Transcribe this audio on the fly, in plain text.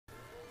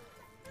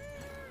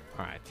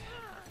Alright.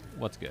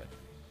 What's good?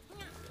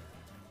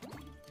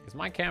 Is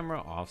my camera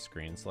off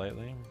screen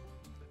slightly?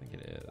 I think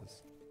it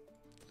is.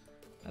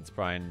 That's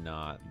probably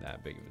not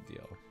that big of a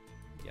deal.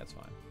 Yeah, it's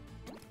fine.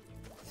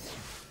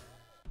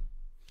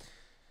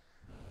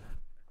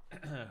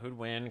 Who'd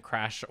win,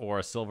 Crash or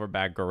a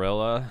silverback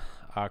gorilla?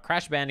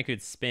 Crash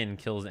Bandicoot's spin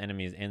kills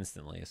enemies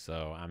instantly,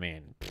 so, I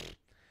mean,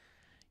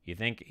 you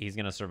think he's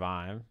gonna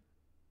survive?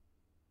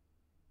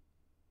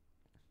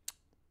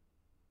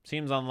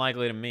 Seems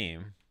unlikely to me.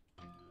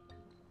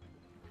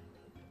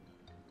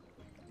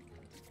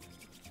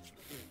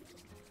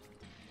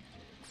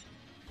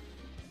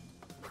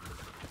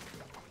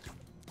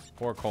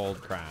 Poor cold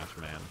Crash,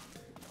 man.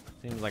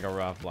 Seems like a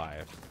rough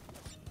life.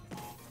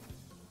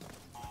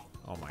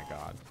 Oh my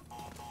god.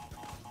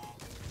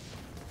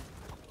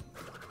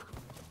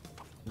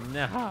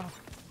 No.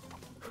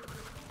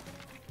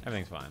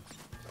 Everything's fine.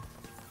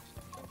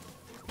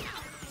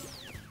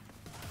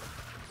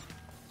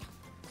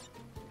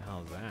 What the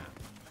hell is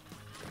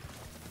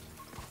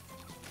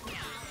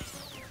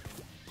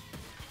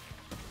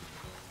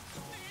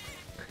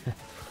that?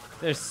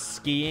 There's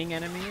skiing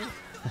enemies?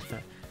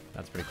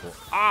 That's pretty cool.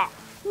 Ah!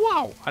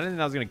 Wow! I didn't think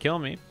that was gonna kill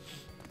me.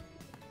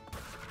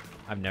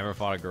 I've never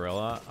fought a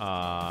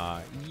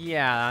gorilla.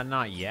 Yeah,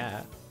 not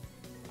yet.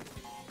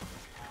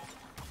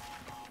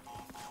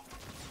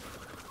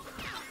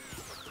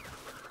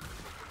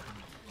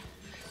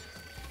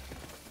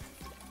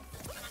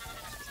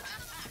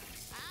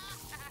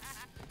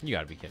 You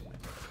gotta be kidding me.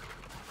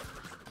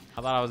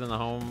 I thought I was in the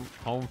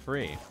home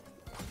free.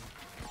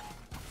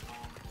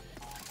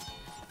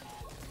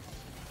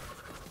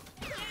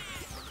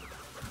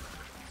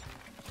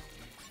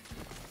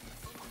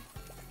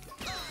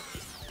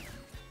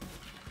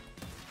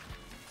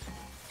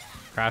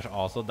 Crash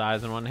also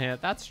dies in one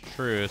hit. That's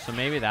true. So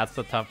maybe that's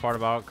the tough part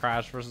about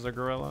Crash versus a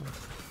gorilla.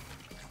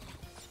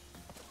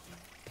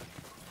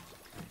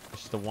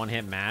 It's just a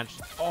one-hit match.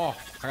 Oh,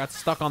 I got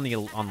stuck on the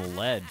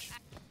ledge.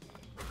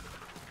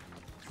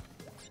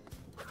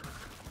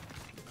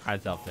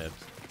 Alright, self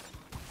tips.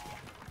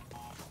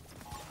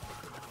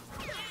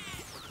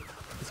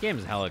 This game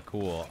is hella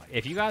cool.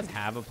 If you guys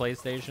have a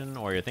PlayStation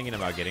or you're thinking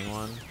about getting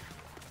one,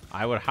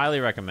 I would highly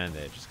recommend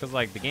it. Just because,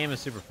 like, the game is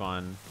super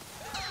fun.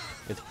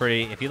 It's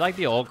pretty. If you like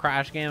the old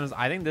Crash games,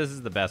 I think this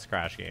is the best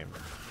Crash game.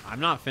 I'm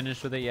not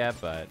finished with it yet,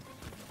 but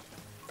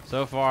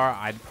so far,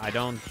 I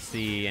don't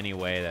see any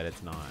way that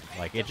it's not.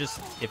 Like, it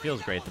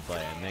feels great to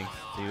play. And thanks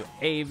to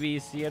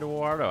ABC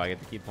Eduardo, I get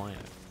to keep playing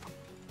it.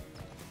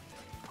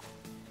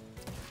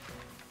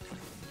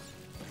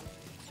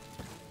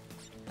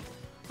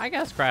 I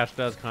guess Crash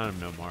does kind of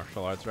know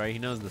martial arts, right? He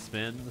knows the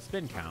spin. The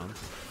spin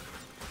counts.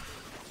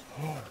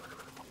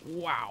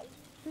 Wow.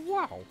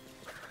 Wow.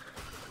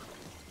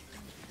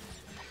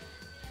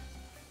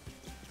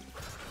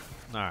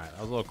 Alright, that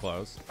was a little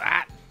close.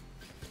 Ah!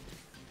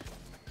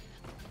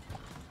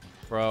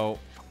 Bro,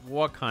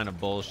 what kind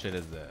of bullshit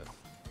is this?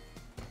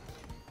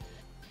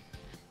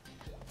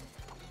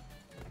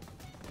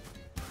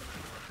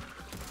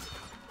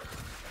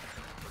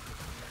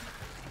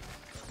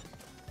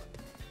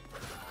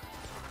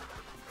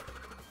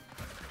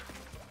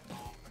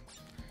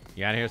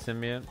 You out here,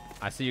 Symbiote?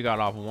 I see you got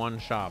off one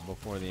shot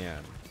before the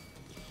end.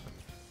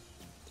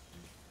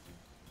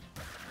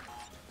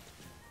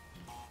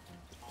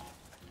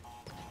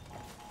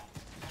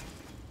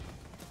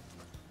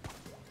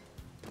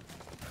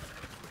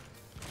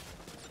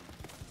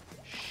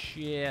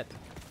 Shit.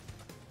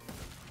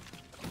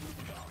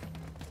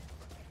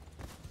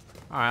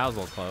 Alright, that was a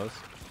little close.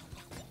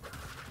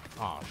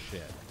 Oh,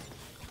 shit.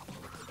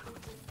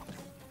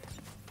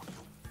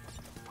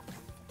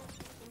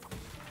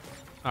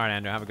 Alright,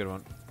 Andrew, have a good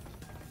one.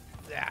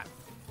 Yeah.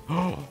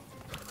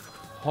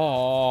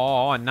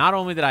 Oh, and not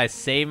only did I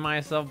save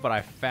myself, but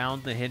I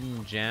found the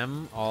hidden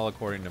gem, all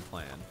according to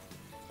plan.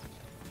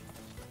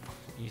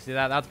 You see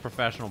that? That's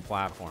professional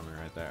platforming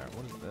right there.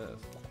 What is this?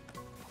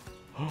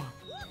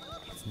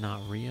 It's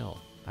not real.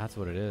 That's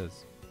what it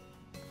is.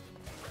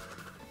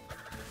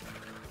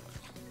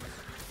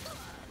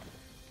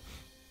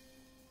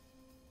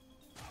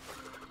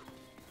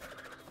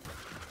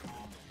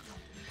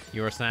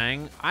 You were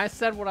saying? I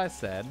said what I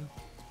said.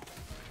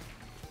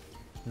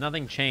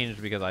 Nothing changed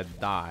because I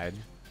died.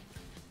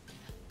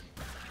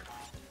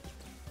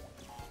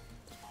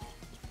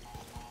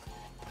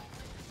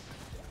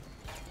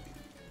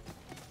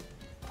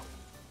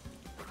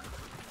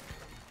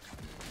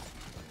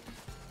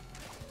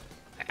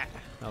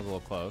 That was a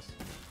little close.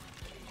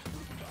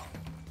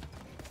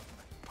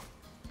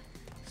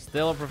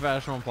 Still a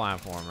professional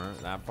platformer.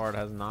 That part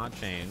has not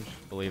changed,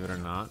 believe it or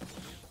not.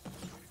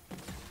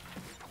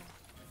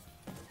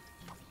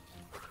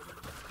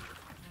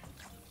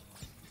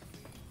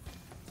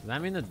 Does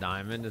that mean the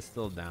diamond is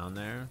still down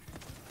there?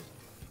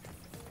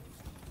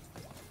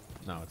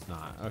 No, it's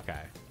not. Okay.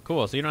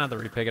 Cool, so you don't have to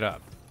re-pick it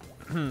up.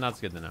 That's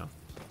good to know.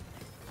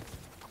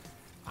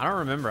 I don't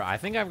remember. I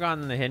think I've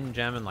gotten the hidden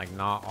gem in, like,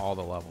 not all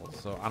the levels.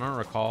 So I don't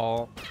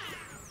recall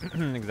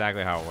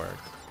exactly how it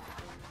works.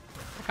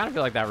 I kind of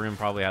feel like that room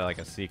probably had, like,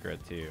 a secret,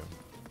 too.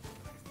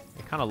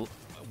 It kind of...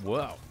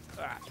 Whoa.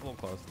 Ah, it's a little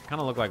close. It kind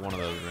of looked like one of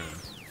those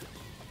rooms.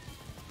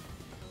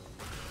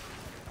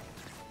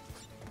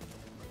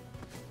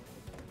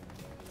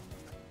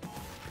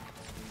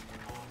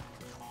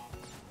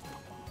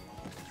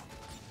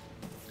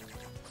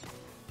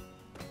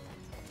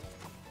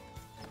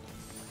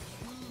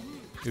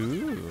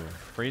 Ooh,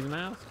 freeze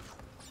mask?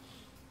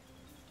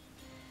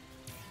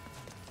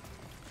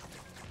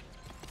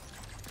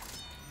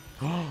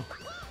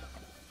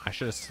 I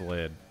should have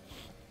slid.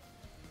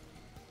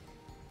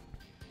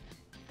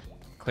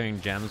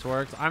 Clearing gems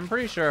works. I'm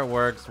pretty sure it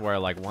works where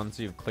like once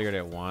you've cleared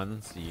it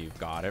once, you've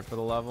got it for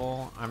the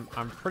level.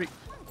 I'm pretty...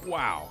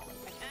 Wow.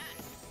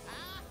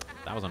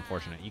 That was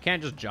unfortunate. You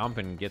can't just jump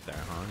and get there,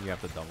 huh? You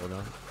have to double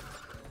jump.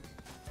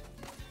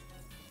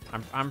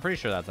 I'm pretty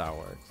sure that's how it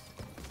works.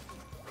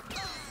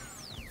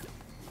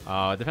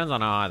 Oh, it depends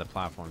on how high the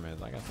platform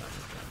is. I guess that makes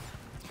sense.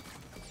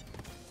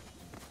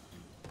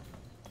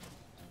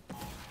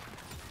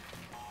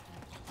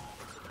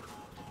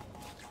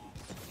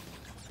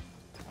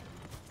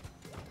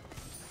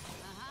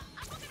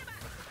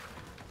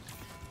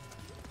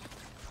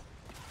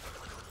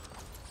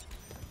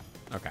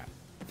 Okay.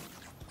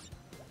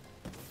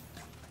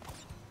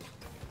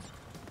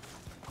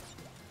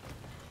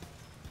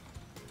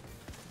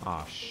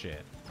 Oh,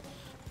 shit.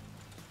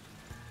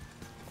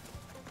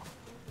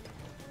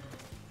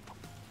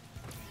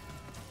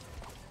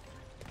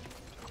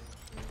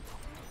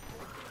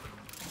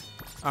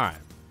 All right.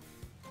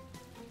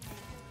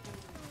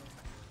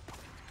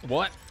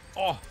 What?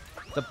 Oh,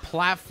 the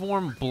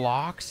platform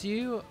blocks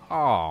you?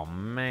 Oh,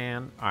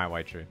 man. All right,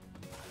 white tree.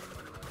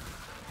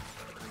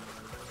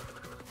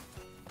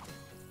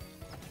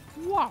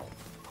 Wow.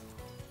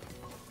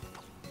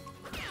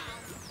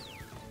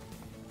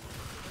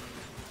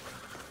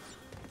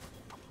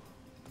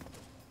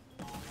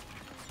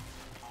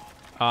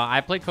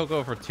 I played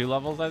Coco for 2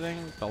 levels, I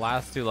think. The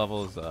last 2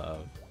 levels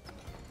of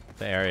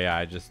the area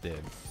I just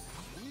did.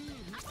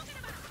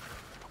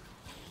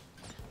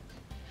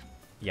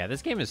 Yeah,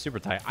 this game is super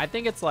tight. I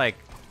think it's like,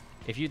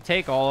 if you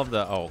take all of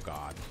the... Oh,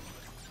 God.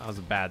 That was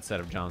a bad set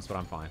of jumps, but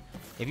I'm fine.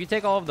 If you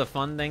take all of the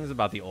fun things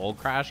about the old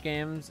Crash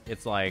games,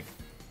 it's like...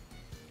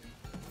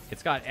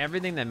 It's got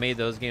everything that made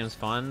those games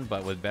fun,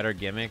 but with better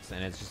gimmicks,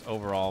 and it's just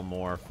overall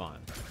more fun,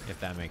 if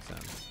that makes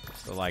sense.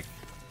 So, like,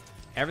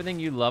 everything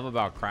you love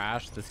about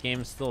Crash, this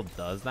game still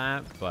does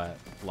that, but,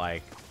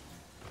 like,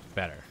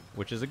 better.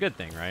 Which is a good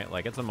thing, right?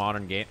 Like, it's a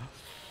modern game.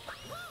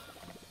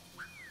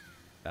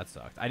 That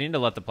sucked. I need to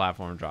let the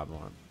platform drop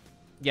more.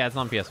 Yeah, it's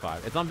on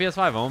PS5. It's on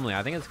PS5 only.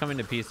 I think it's coming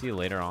to PC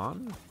later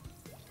on.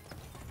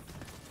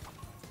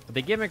 But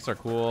the gimmicks are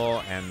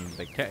cool, and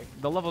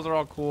the levels are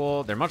all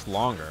cool. They're much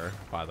longer,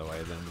 by the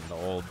way, than the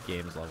old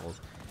games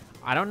levels.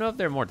 I don't know if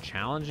they're more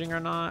challenging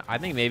or not. I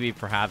think maybe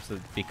perhaps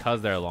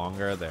because they're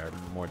longer, they're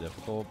more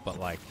difficult. But,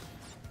 like,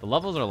 the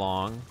levels are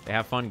long. They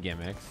have fun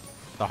gimmicks.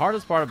 The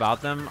hardest part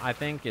about them, I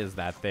think, is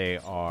that they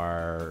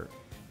are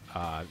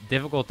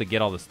difficult to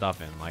get all the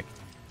stuff in. Like,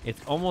 it's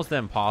almost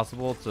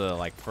impossible to,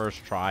 like,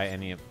 first try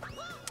any of...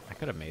 I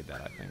could have made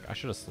that, I think. I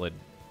should have slid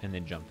and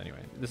then jumped anyway.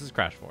 This is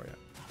Crash for you.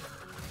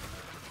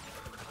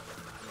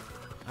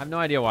 I have no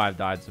idea why I've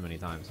died so many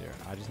times here.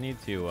 I just need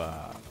to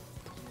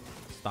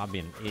stop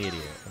being an idiot,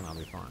 and I'll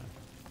be fine.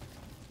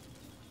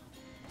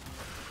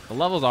 The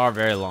levels are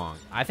very long.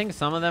 I think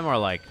some of them are,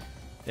 like...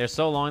 They're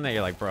so long that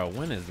you're like, bro,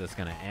 when is this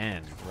going to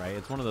end, right?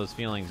 It's one of those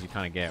feelings you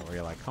kind of get where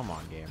you're like, come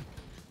on, game.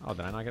 Oh,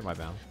 did I not get my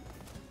bounce?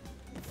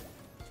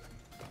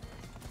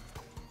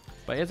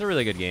 But it's a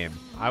really good game.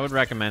 I would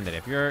recommend it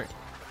if you're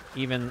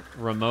even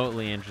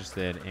remotely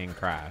interested in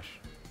Crash.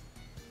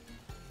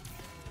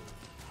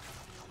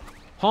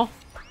 Huh?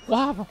 What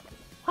happened?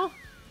 Huh?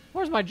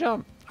 Where's my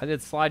jump? I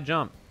did slide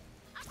jump.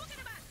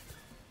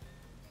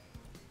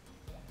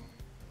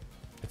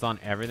 It's on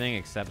everything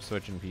except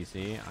Switch and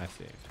PC. I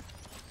see.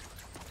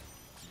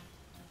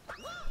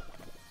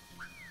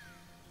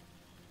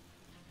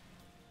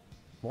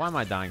 Why am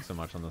I dying so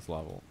much on this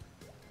level?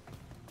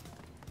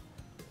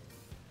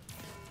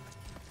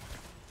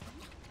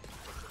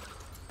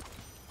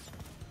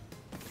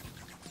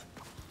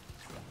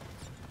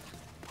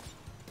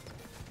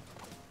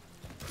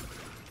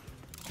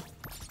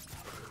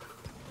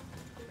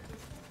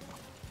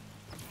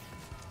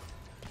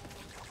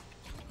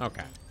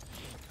 Okay.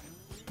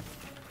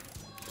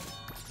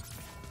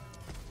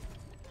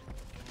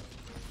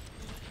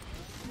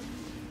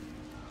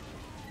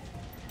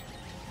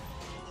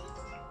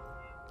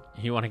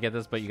 You want to get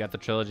this, but you got the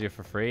trilogy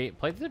for free?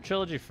 Play through the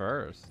trilogy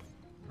first,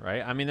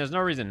 right? I mean, there's no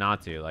reason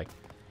not to. Like,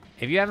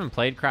 if you haven't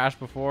played Crash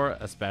before,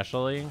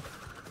 especially,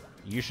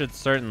 you should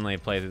certainly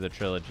play through the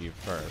trilogy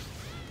first.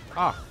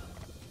 Ah.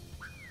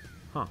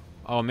 Huh.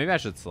 Oh, maybe I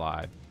should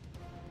slide.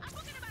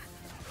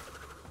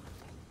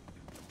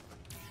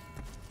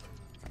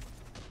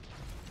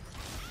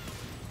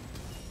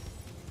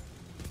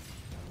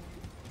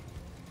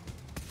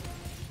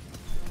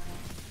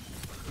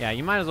 Yeah,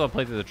 you might as well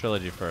play through the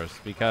trilogy first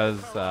because,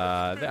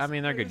 I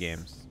mean, they're good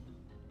games.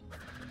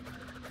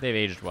 They've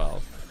aged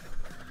well.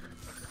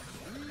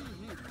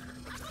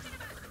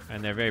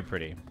 And they're very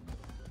pretty.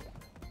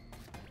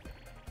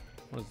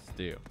 What does this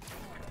do?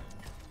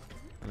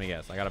 Let me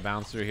guess. I gotta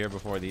bounce through here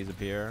before these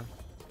appear.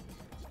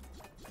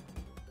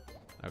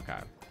 Okay.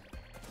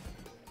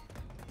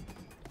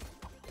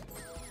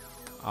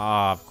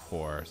 Of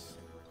course.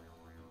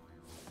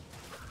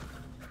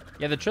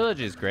 Yeah, the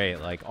trilogy is great.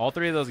 Like, all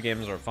three of those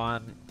games are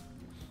fun.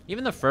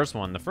 Even the first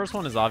one. The first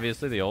one is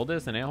obviously the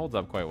oldest, and it holds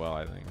up quite well,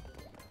 I think.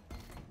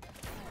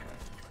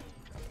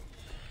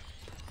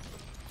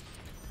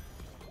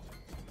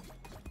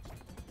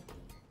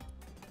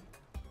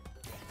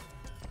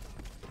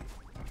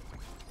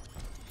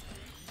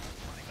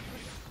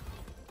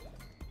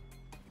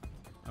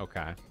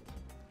 Okay.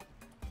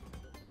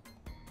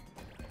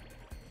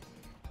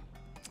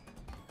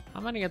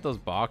 I'm gonna get those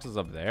boxes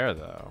up there,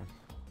 though.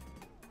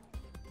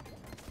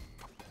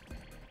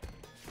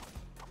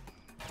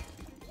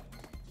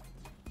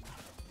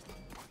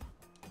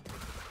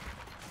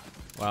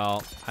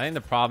 Well, I think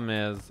the problem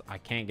is I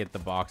can't get the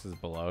boxes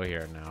below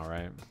here now,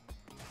 right?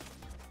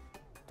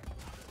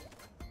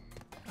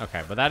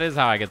 Okay, but that is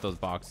how I get those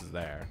boxes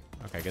there.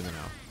 Okay, good to know.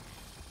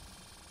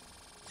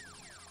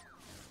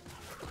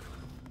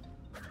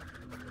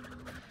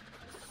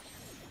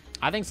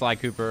 I think Sly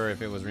Cooper,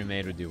 if it was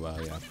remade, would do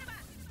well, yeah.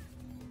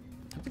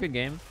 It's a good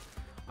game.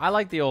 I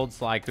like the old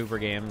Sly Cooper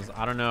games.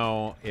 I don't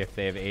know if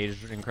they've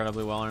aged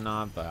incredibly well or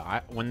not,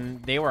 but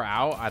when they were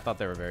out, I thought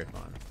they were very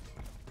fun.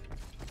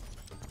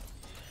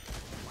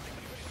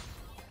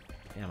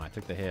 Damn, I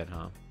took the hit,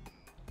 huh?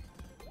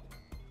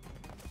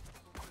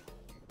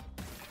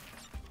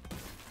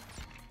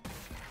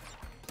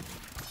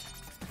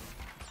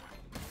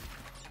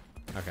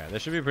 Okay,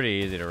 this should be pretty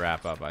easy to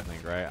wrap up, I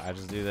think, right? I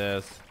just do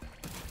this.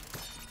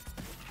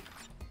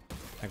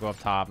 I go up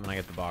top and I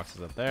get the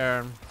boxes up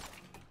there.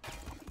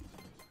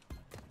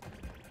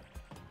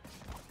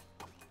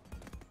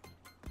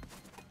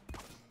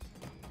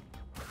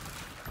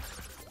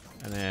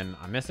 And then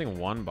I'm missing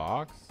one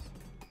box.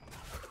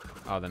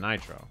 Oh, the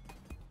nitro.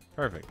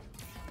 Perfect.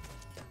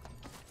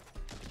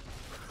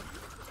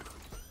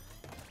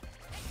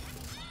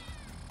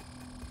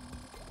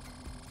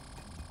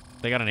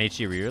 They got an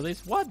HD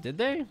re-release? What? Did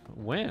they?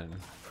 When?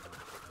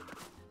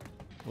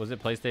 Was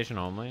it PlayStation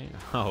only?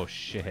 Oh,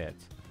 shit.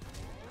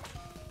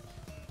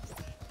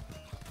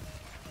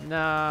 No.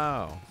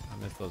 I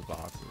missed those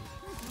boxes.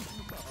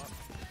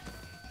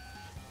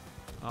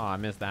 Oh, I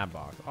missed that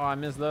box. Oh, I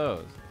missed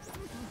those.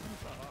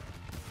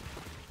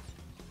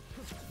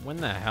 When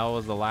the hell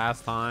was the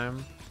last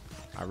time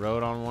I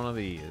rode on one of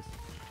these?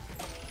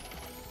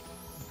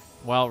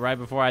 Well, right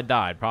before I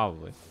died,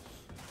 probably.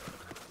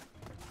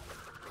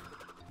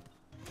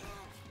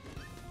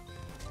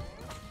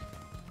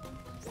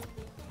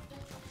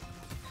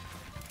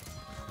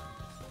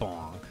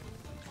 Bonk.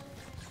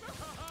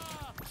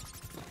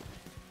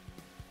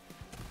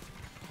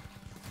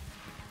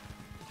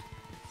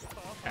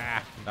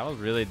 Ah, that was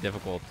really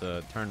difficult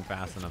to turn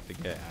fast enough to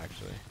get,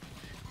 actually.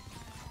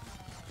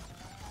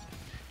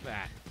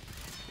 Ah.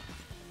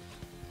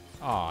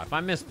 Oh, if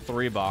I miss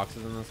 3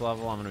 boxes in this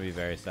level, I'm gonna be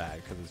very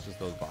sad because it's just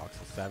those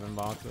boxes. 7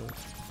 boxes.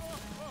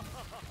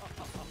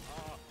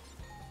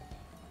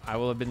 I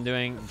will have been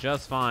doing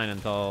just fine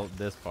until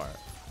this part.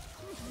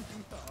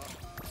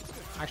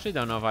 I actually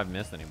don't know if I've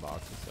missed any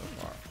boxes so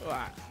far.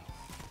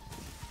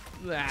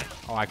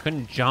 Oh, I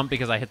couldn't jump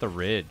because I hit the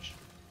ridge.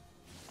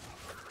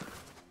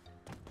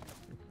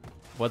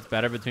 What's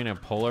better between a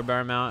polar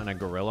bear mount and a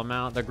gorilla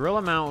mount? The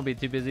gorilla mount will be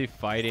too busy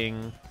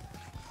fighting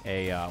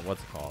a,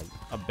 what's it called?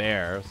 A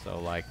bear, so,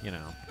 like, you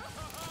know.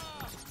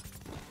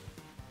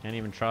 Can't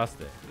even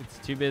trust it. It's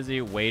too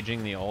busy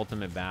waging the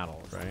ultimate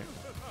battle, right?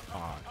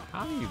 Oh,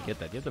 how do you get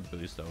that? Do you have to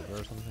boost over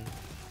or something?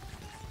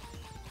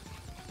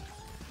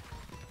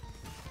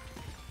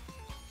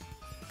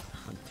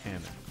 Oh, damn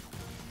it.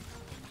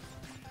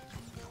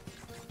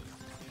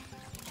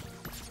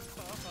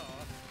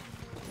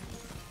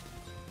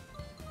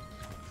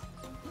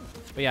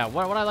 But yeah,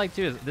 what I like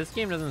too is this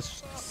game doesn't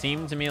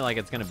seem to me like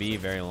it's gonna be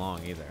very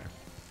long either.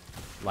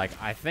 Like,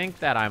 I think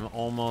that I'm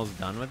almost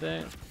done with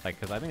it. Like,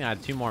 because I think I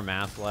had 2 more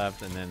maps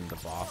left and then the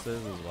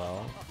bosses as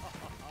well.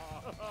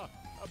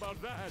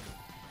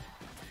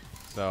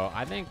 So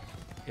I think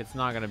it's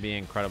not gonna be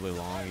incredibly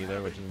long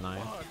either, which is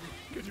nice.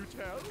 Can you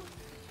tell?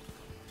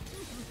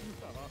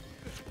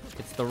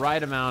 It's the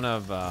right amount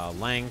of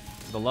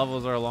length. The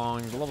levels are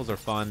long. The levels are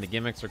fun. The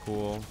gimmicks are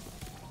cool.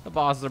 The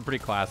bosses are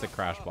pretty classic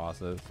Crash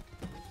bosses.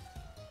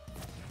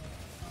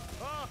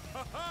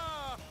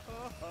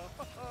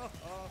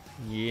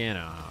 You know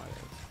how it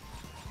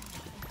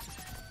is.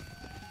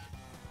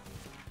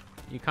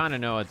 You kind of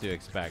know what to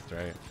expect,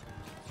 right?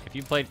 If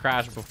you played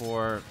Crash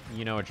before,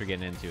 you know what you're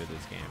getting into with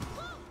this game.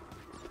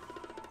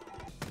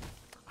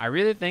 I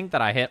really think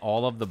that I hit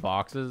all of the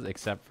boxes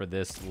except for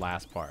this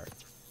last part.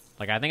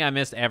 Like, I think I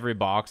missed every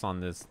box on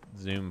this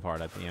zoom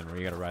part at the end where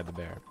you gotta ride the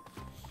bear.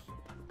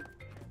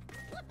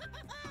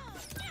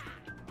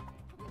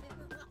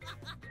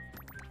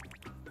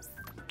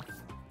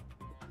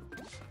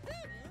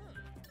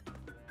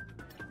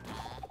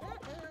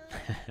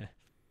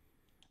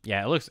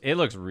 Yeah, it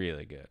looks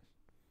really good.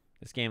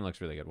 This game looks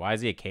really good. Why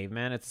is he a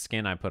caveman? It's a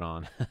skin I put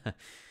on.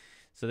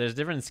 So there's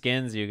different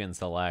skins you can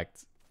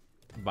select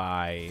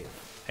by,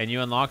 and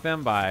you unlock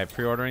them by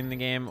pre-ordering the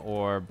game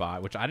or by,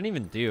 which I didn't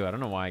even do. I don't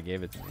know why I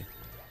gave it to me.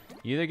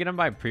 You either get them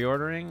by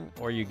pre-ordering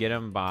or you get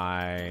them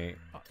by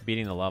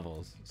beating the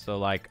levels. So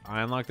like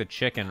I unlocked the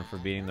chicken for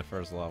beating the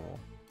first level.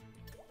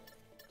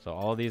 So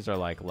all of these are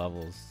like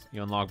levels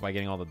you unlock by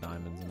getting all the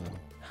diamonds in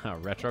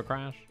them. Retro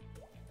Crash.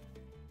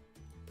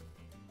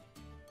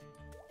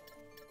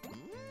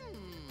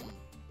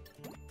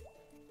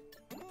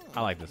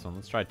 I like this one.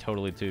 Let's try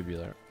Totally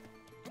Tubular.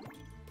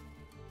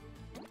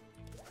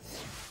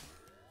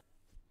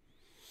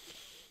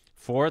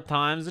 Fourth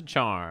time's a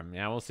charm.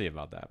 Yeah, we'll see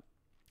about that.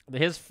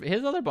 His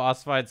other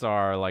boss fights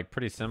are like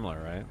pretty similar,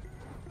 right?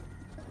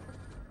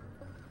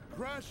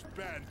 Crash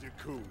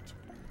Bandicoot.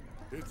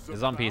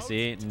 It's on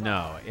PC?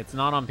 No, it's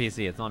not on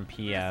PC. It's on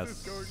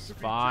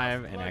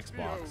PS5 and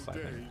Xbox, I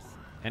think.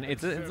 And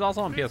it's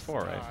also on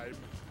PS4, right?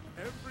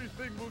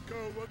 Everything will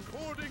go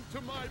according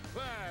to my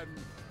plan.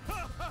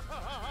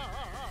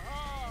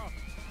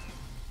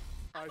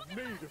 I've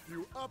made a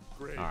few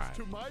upgrades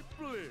to my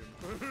blimp.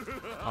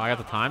 Oh, I got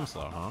the time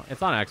slow, huh?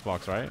 It's on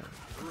Xbox, right?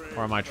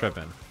 Or am I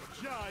tripping?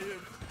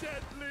 Giant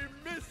deadly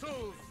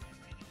missiles.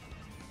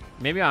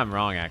 Maybe I'm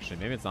wrong, actually.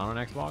 Maybe it's not on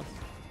Xbox.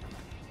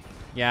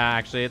 Yeah,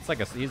 actually, it's like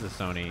he's a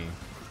Sony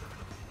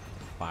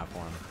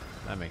platform.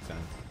 That makes sense.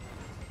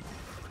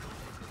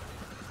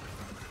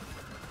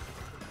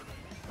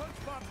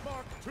 Punchbot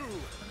Mark II,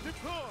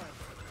 deploy.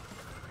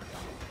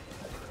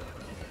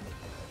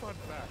 Fun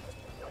fact,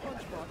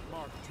 Punchbot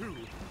Mark II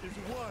is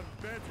one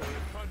better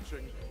at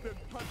punching than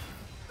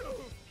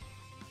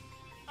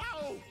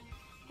Ow!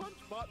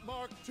 Punchbot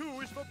Mark II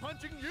is for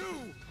punching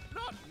you,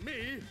 not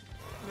me.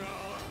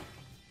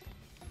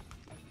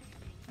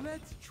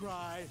 Let's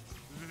try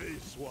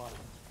this one.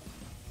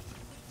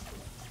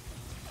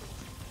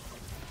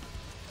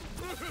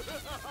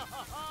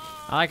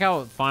 I like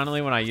how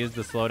finally when I used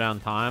the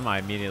slowdown time, I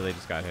immediately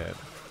just got hit.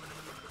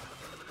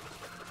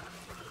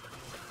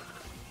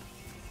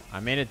 I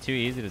made it too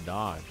easy to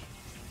dodge.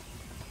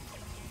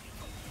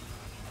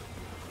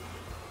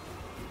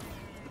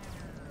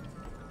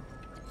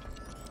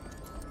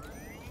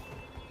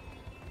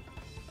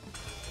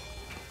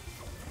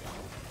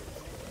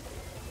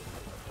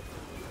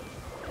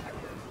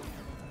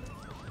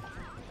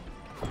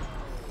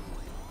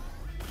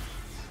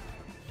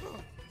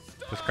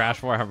 Does Crash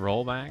 4 have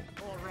rollback?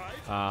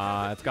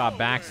 It's got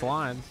back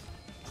slides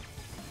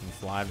and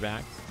slide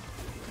backs.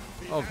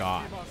 Oh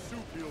god.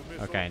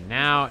 Okay,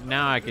 now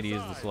I could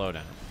use the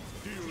slowdown.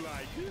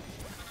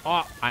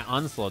 Oh, I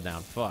unslowed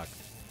down. Fuck.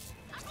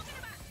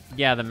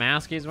 Yeah, the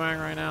mask he's wearing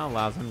right now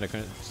allows him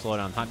to slow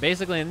down time.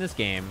 Basically, in this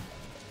game,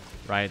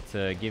 right,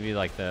 to give you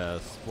like the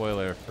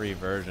spoiler-free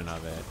version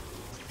of it.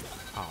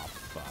 Oh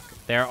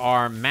fuck. There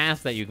are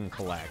masks that you can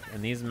collect,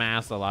 and these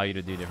masks allow you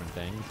to do different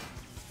things.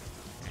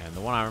 And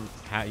the one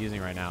I'm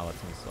using right now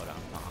lets me slow down.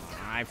 Oh,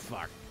 I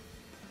fuck.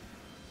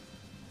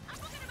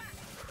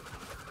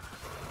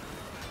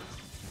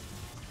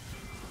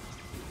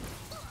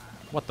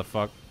 What the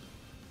fuck?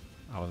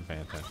 I wasn't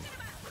paying attention.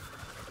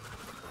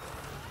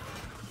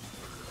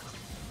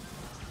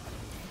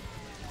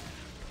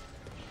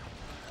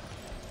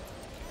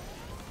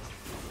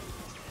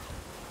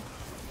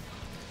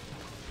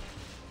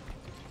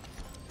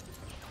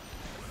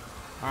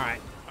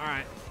 Alright,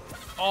 alright.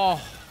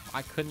 Oh,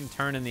 I couldn't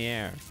turn in the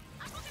air.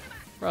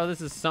 Bro, this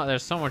is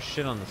there's so much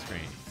shit on the screen.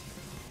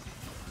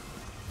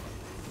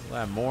 We'll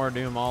have more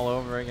Doom all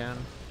over again.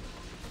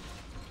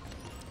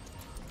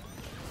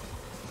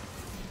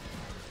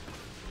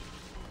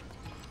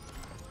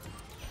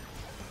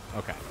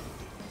 Okay.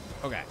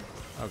 Okay.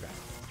 Okay.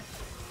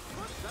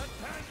 What's that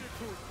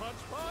Bandicoot,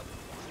 Punchbot?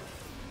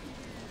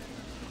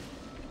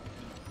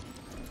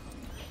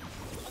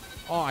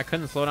 Oh, I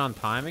couldn't slow down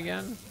time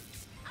again?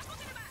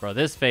 Bro,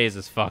 this phase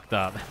is fucked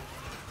up.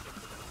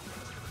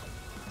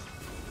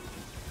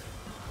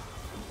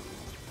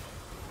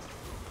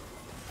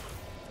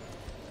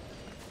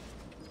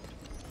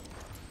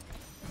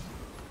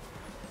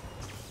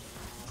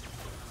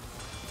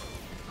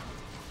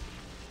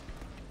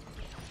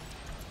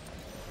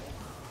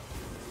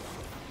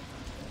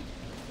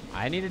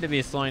 I needed to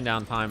be slowing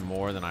down time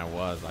more than I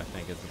was, I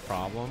think, is the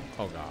problem.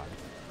 Oh, God.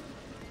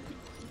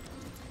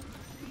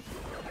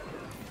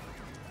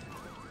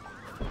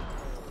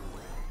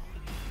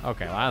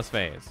 Okay, last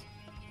phase.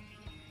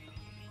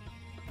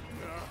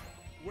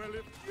 Well,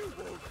 if you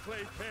won't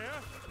play fair,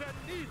 then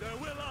neither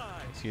will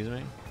I. Excuse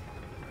me?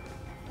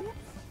 Oops.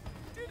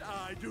 Did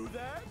I do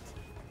that?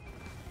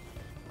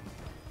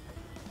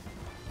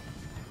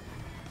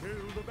 Kill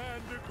the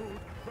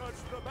Bandicoot, crush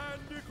the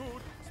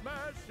Bandicoot,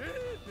 smash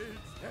in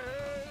its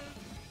head.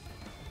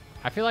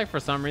 I feel like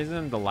for some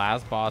reason the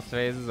last boss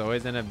phases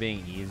always end up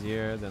being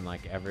easier than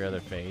like every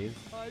other phase.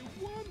 I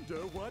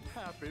wonder what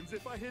happens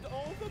if I hit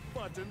all the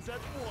buttons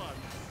at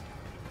once.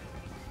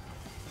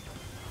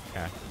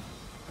 Okay.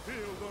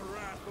 Feel the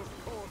wrath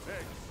of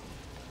Cortex.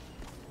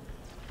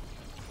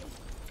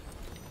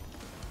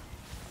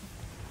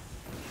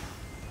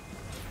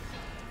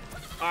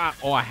 Ah,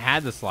 oh, I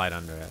had to slide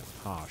under it.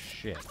 Oh,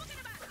 shit.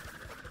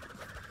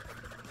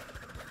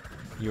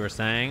 You were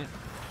saying?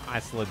 I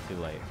slid too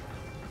late.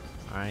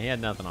 Alright, he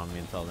had nothing on me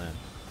until then.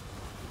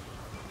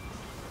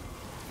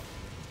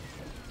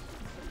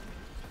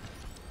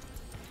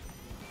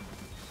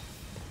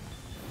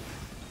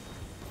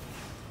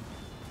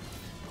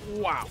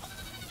 Wow.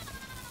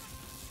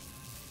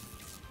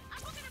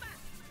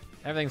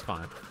 Everything's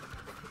fine.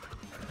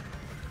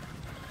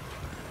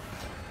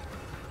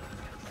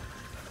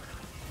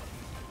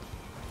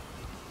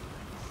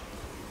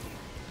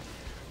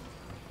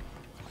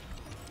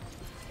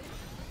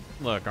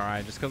 Look,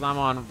 alright, just because I'm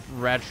on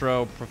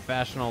retro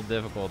professional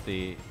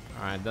difficulty,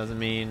 alright, doesn't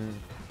mean,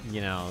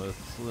 you know,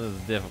 this is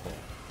difficult.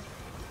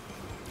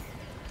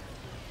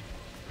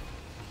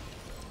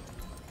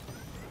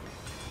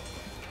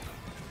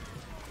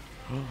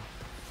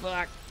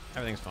 Fuck.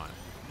 Everything's fine.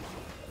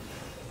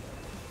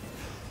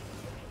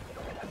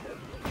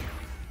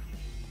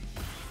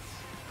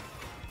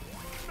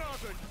 Not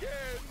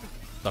again.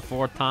 The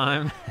fourth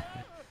time.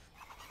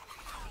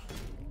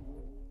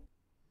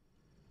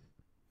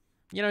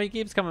 You know, he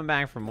keeps coming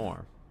back for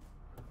more.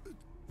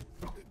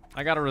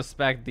 I gotta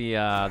respect the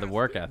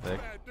work ethic.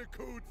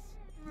 Bandicoots.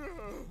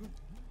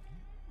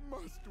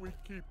 Must we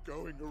keep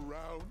going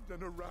around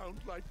and around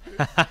like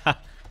this?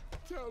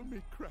 Tell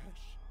me, Crash,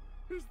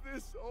 is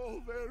this all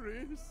there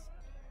is?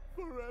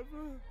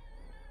 Forever?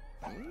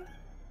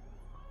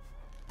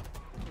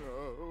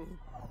 No.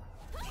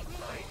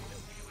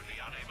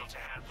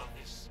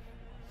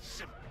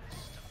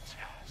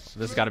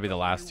 This has got to be the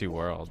last two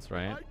worlds,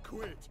 right? I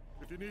quit.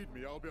 If you need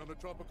me, I'll be on a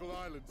tropical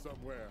island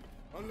somewhere,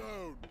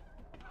 alone.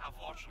 How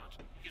fortunate.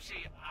 You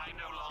see, I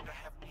no longer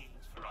have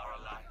needs for our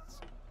alliance.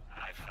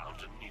 I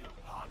found a new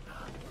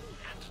partner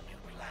and a new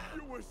plan.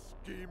 You were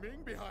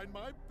scheming behind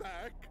my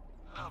back?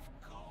 Of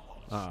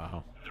course.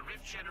 Uh-oh. The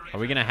Rift Generator Are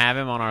we gonna have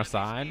him on our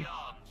side?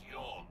 beyond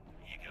your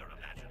eager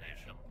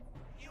imagination.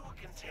 You were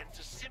content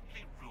to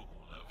simply rule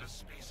over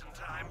space and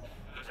time,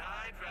 but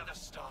I'd rather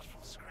start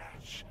from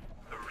scratch.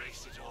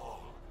 Erase it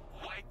all.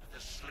 Wipe the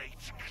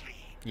slate clean.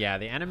 Yeah,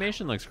 the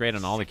animation looks great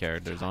on all the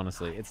characters,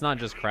 honestly. It's not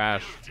just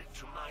Crash. Rebuild it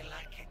to my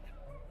liking.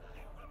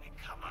 I will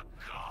become a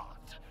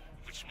god,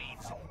 which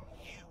means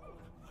you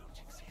won't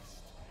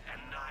exist,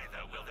 and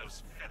neither will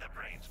those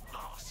feather-brained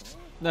masks.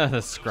 No,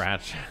 the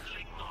scratch.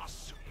 Handling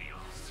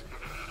marsupials.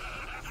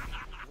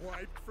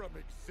 Wiped from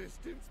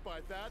existence by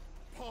that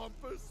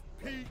pompous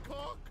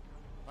peacock?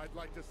 I'd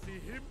like to see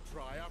him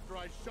try after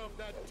I shove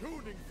that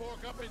tuning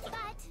fork up his... But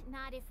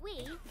not if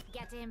we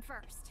get to him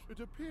first. It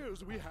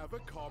appears we have a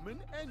common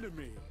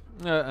enemy.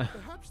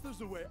 Perhaps there's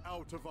a way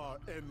out of our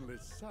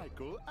endless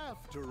cycle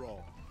after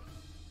all.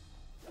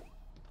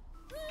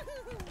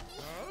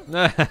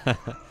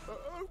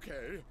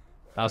 Okay.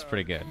 That was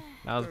pretty good.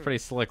 That was a pretty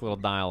slick little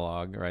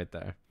dialogue right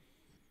there.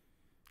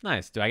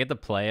 Nice. Do I get to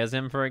play as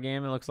him for a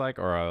game, it looks like?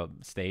 Or a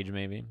stage,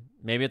 maybe?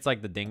 Maybe it's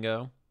like the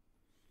dingo.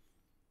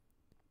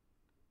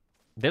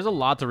 There's a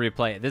lot to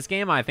replay. This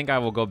game, I think I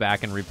will go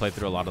back and replay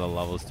through a lot of the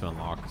levels to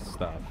unlock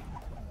stuff.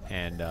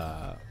 And,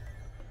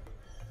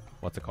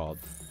 what's it called?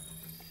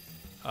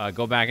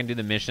 Go back and do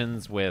the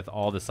missions with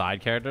all the side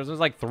characters. There's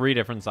like 3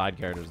 different side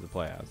characters to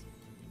play as.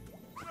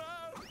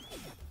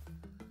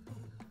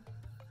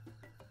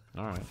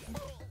 Alright.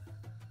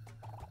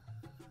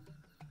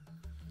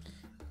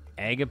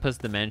 Agapus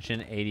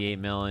Dimension, 88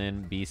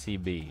 million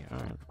BCB.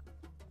 Alright.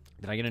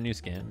 Did I get a new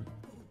skin?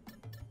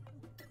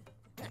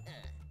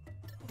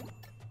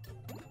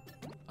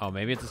 Oh,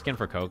 maybe it's a skin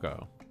for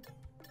Coco.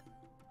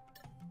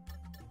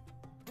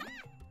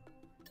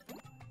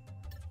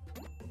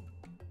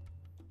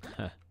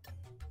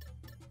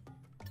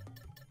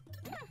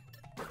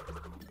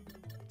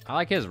 I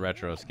like his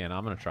retro skin.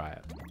 I'm gonna try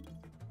it.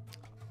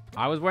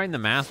 I was wearing the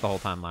mask the whole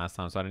time last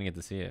time, so I didn't get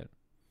to see it.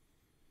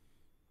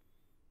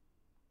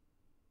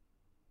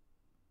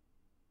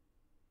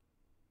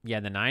 Yeah,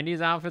 the 90s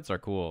outfits are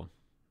cool.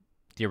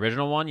 The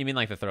original one? You mean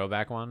like the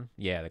throwback one?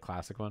 Yeah, the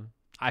classic one.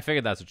 I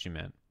figured that's what you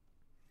meant.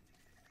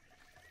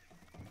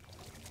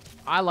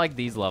 I like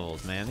these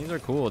levels, man. These are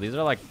cool. These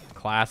are like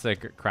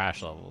classic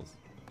Crash levels.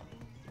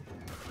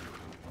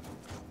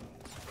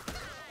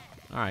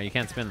 Alright, you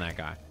can't spin that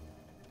guy.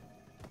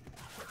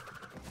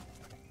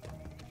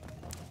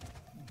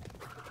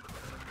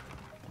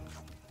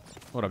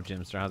 What up,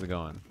 Jimster? How's it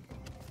going?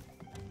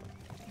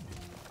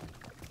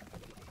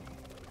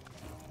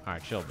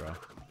 Alright, chill, bro.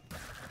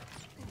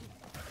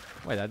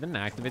 Wait, that didn't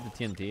activate the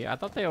TNT? I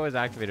thought they always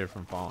activated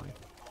from falling.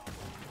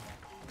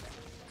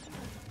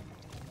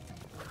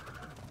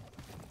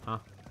 Huh?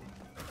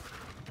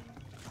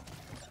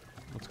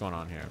 What's going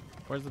on here?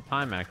 Where's the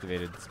time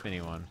activated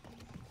spinny one?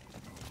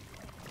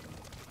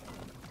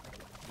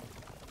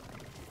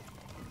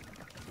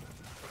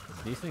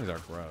 These things are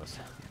gross.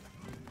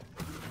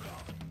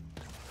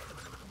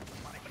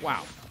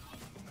 Wow.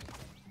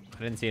 I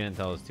didn't see it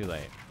until it was too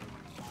late.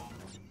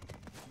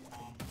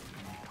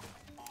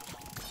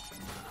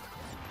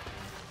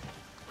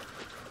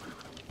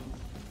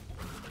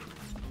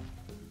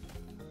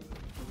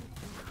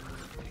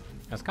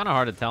 was kind of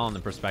hard to tell in the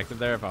perspective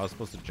there if I was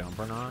supposed to jump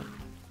or not.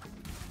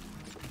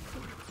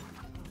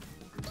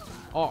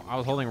 Oh, I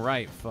was holding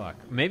right. Fuck.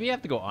 Maybe you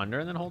have to go under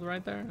and then hold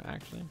right there,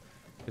 actually.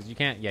 Because you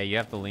can't... Yeah, you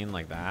have to lean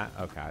like that.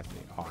 Okay, I see.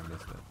 Oh, I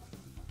missed it.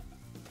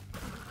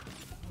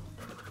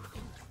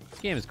 This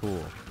game is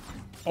cool.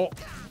 Oh!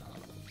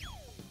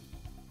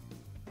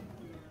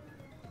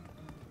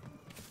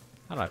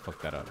 How did I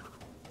fuck that up?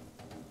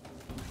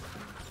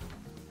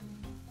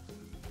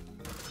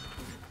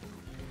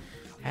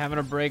 Having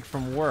a break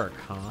from work,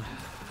 huh?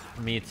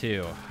 Me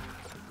too.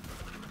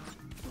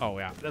 Oh,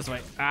 yeah. This way.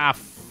 Ah,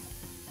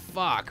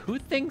 fuck. Who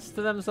thinks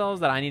to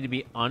themselves that I need to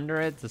be under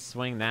it to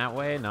swing that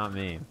way? Not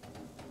me.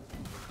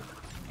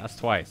 That's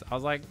twice. I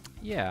was like,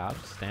 yeah, I'll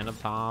just stand up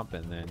top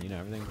and then, you know,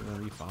 everything's going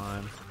to be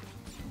fine.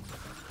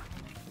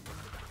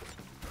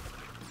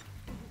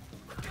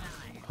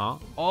 Huh?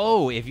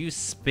 Oh, if you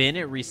spin,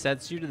 it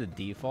resets you to the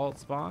default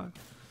spot?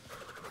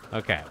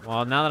 Okay.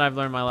 Well, now that I've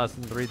learned my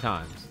lesson 3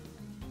 times.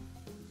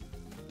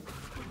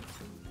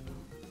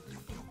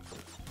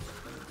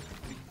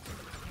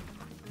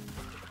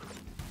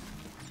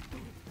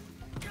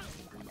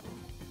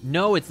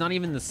 No, it's not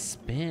even the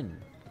spin.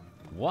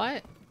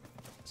 What?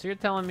 So you're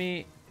telling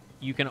me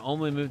you can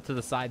only move to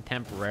the side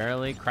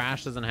temporarily?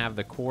 Crash doesn't have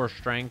the core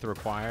strength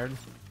required?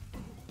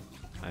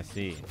 I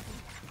see.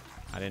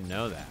 I didn't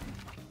know that.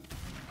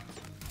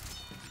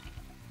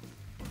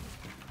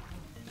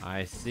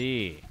 I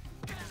see.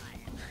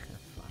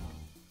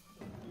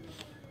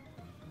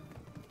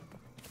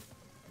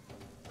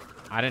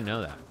 I didn't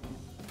know that.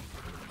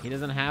 He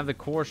doesn't have the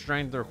core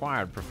strength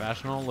required.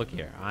 Professional? Look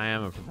here. I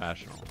am a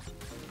professional.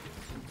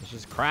 It's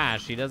just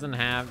Crash. He doesn't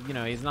have, you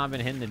know, he's not been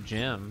hitting the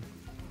gym.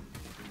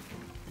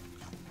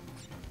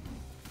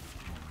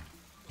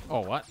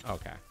 Oh, what?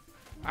 Okay.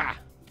 Ah,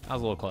 that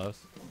was a little close.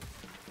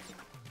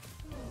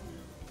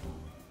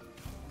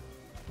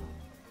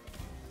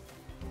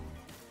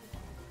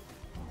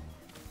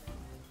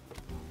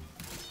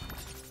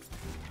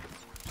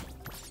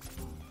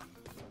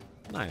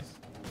 Nice.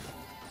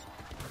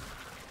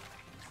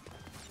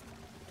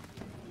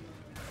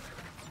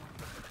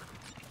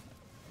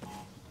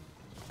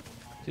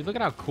 Dude, look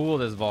at how cool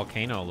this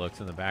volcano looks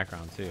in the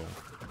background, too.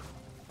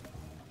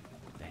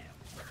 Damn.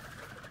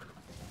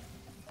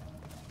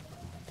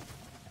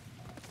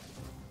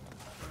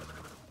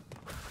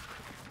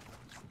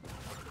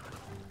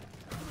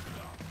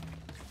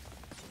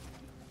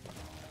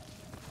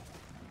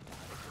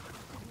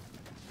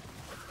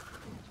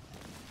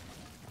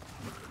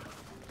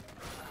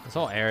 This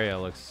whole area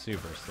looks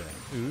super sick.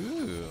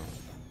 Ooh.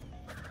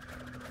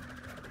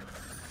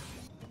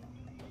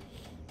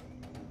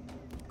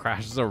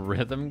 Crash is a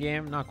rhythm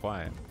game? Not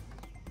quite.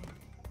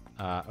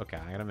 Okay,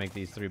 I gotta make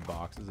these 3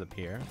 boxes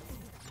appear.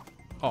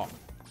 Oh,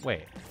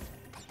 wait.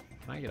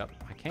 Can I get up?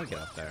 I can't get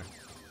up there.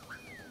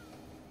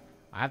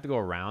 I have to go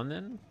around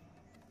then?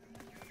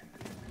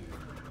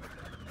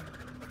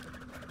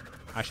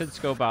 I should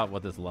scope out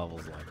what this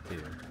level's like,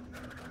 too.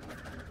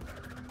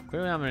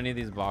 Clearly, I'm gonna need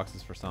these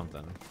boxes for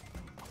something.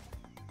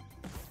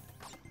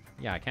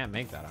 Yeah, I can't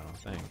make that, I don't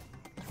think.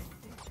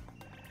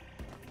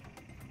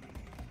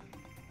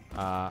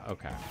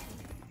 Okay.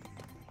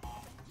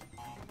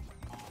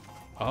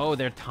 Oh,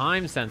 they're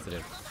time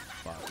sensitive.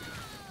 Fuck.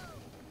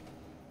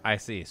 I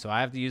see. So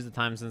I have to use the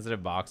time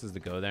sensitive boxes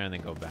to go there and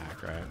then go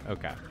back, right?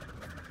 Okay.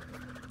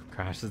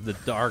 Crash is the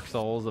Dark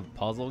Souls of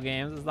puzzle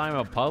games. It's not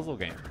even a puzzle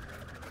game.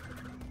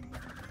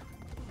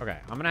 Okay,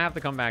 I'm gonna have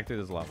to come back through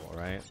this level,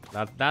 right?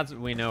 That's what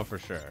we know for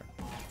sure.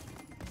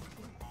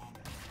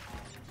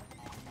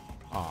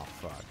 Oh,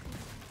 fuck.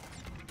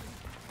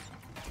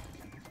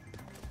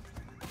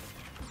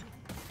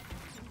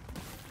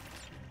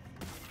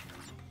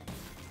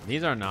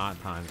 These are not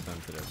time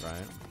sensitive,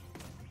 right?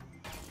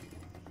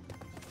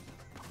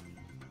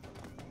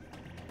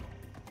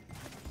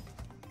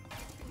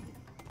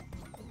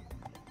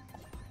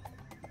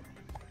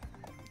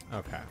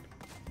 Okay.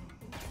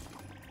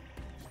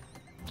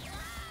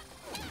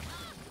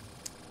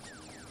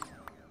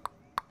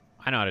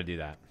 I know how to do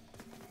that.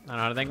 I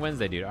know how to thank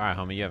Wednesday, dude. All right,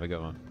 homie, you have a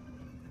good one.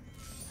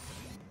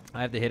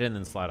 I have to hit it and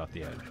then slide off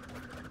the edge.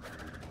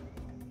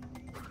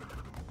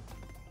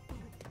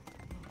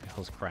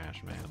 Hell's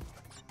Crash, man.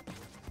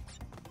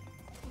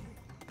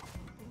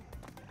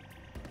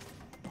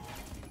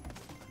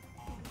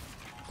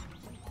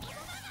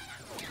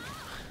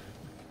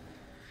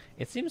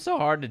 It seems so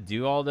hard to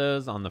do all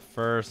those on the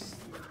first,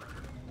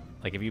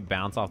 like if you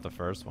bounce off the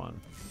first one.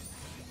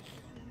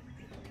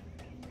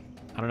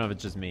 I don't know if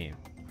it's just me.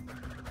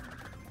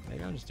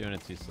 Maybe I'm just doing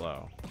it too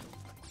slow.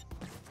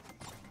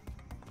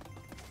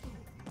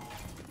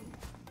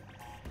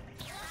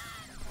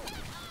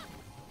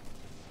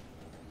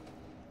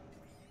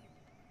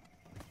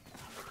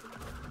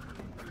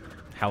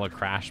 Hella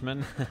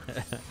Crashman.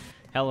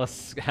 Hella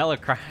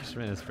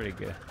Crashman is pretty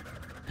good.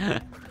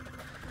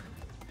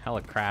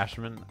 Hella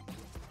Crashman.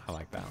 I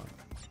like that one.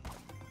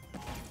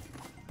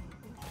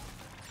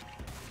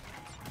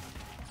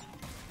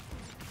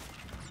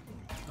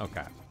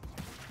 Okay.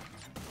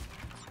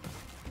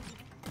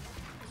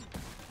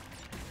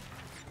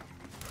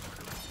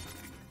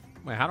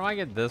 Wait, how do I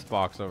get this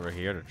box over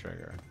here to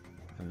trigger?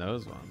 And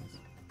those ones?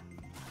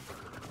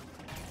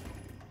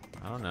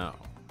 I don't know.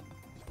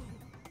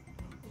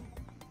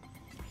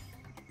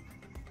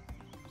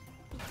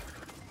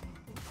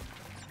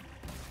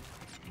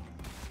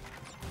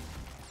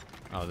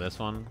 Oh, this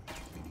one?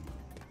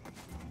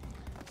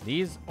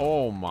 These?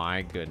 Oh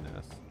my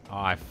goodness. Oh,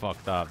 I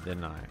fucked up,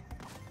 didn't I?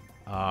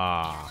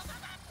 Ah.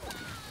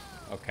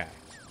 Okay.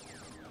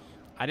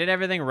 I did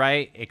everything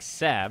right,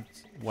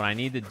 except what I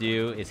need to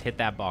do is hit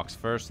that box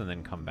first and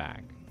then come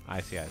back. I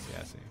see.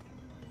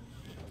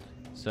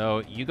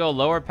 So you go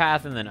lower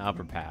path and then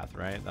upper path,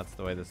 right? That's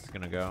the way this is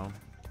gonna go.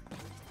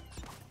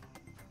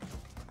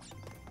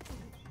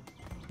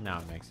 No,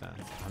 it makes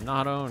sense. I'm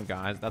not owned,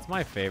 guys. That's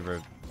my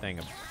favorite thing.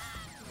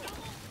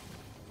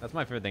 That's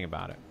my favorite thing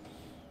about it.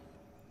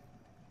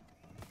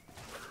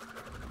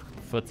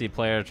 Footsie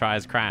player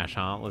tries Crash,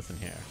 huh? Listen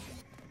here.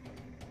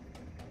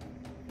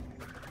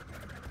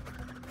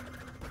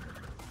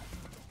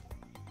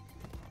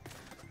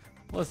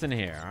 Listen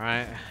here,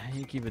 alright?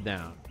 You keep it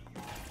down.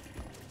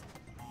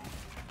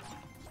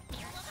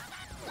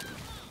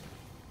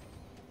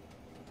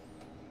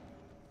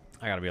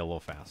 I gotta be a little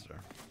faster.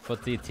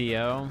 Footsie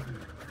TO.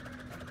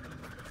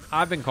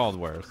 I've been called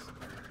worse.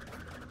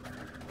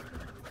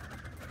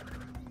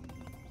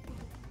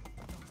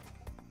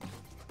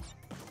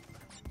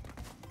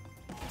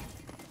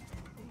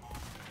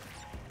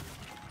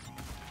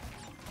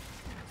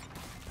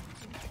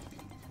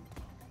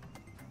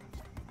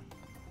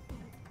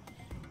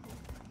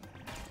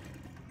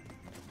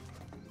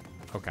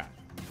 Okay.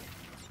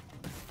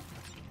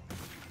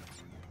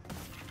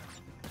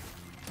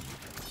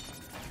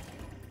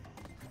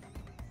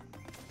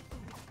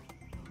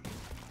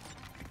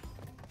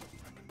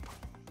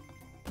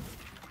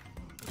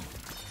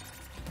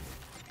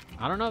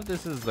 I don't know if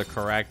this is the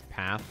correct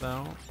path,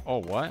 though. Oh,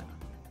 what?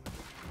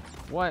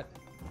 What?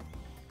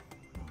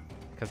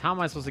 Because how am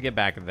I supposed to get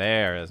back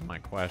there is my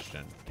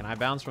question. Can I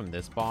bounce from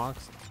this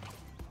box?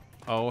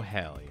 Oh,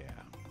 hell yeah.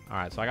 All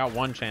right, so I got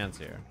one chance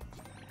here.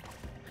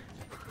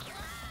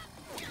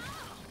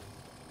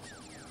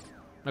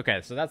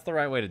 Okay, so that's the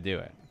right way to do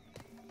it.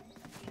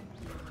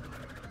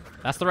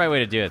 That's the right way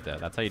to do it, though.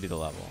 That's how you do the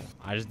level.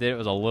 I just did it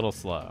was a little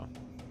slow.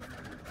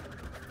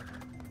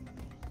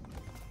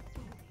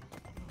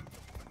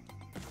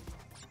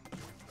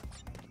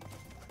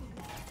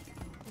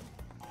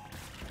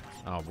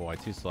 Oh boy,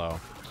 too slow.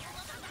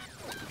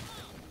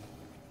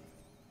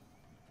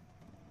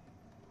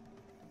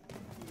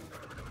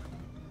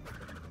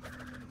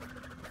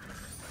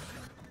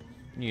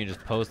 You can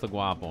just post the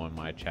guapo in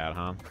my chat,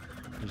 huh?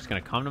 You're just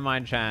gonna come to my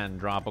chat and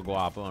drop a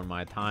guapo in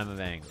my time of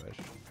anguish.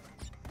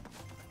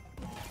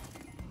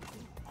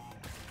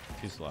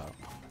 Too slow.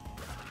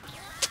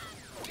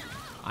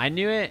 I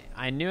knew it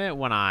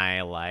when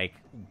I like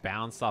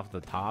bounced off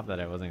the top that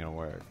it wasn't gonna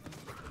work.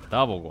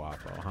 Double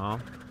guapo, huh?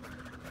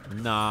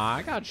 Nah,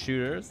 I got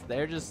shooters.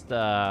 They're just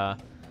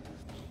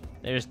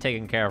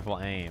taking careful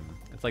aim.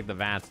 It's like the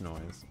VATS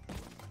noise.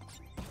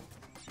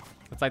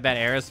 It's like that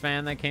Eris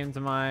fan that came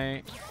to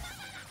my...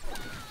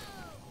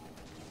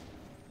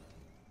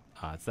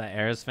 it's that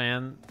Eris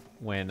fan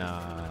when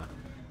I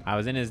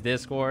was in his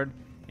Discord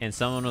and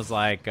someone was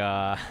like,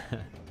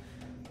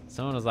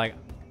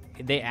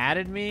 they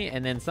added me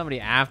and then somebody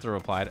after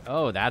replied,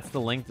 oh, that's the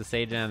link to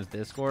Sajam's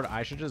Discord.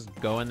 I should just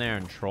go in there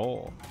and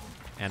troll.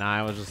 And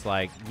I was just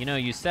like, you know,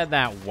 you said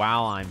that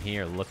while I'm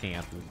here looking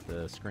at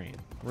the screen.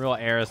 Real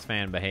Eris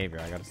fan behavior,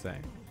 I gotta say.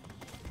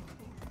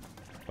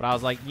 But I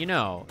was like, you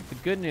know, the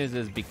good news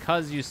is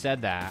because you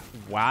said that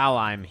while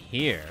I'm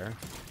here,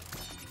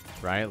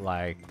 right?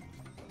 Like,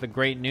 the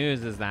great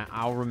news is that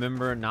I'll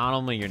remember not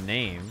only your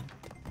name,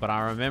 but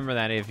I'll remember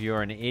that if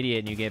you're an idiot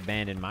and you get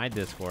banned in my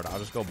Discord, I'll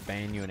just go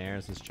ban you in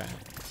Eris's chat.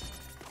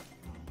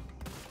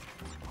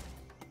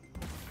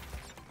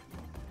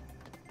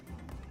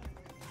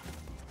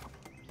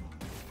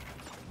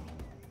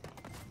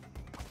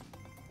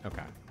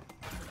 Okay.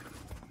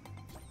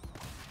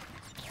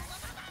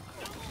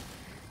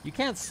 You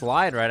can't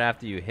slide right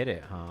after you hit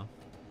it, huh?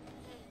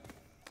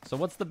 So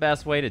what's the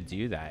best way to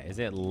do that? Is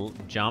it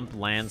jump,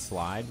 land,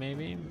 slide,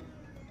 maybe?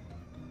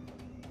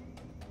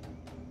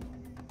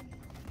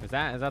 Is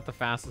that the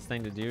fastest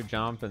thing to do?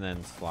 Jump and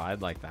then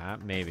slide like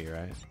that? Maybe,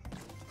 right?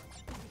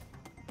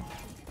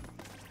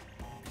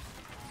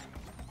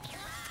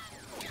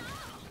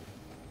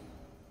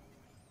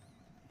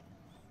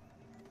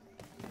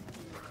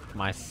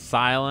 My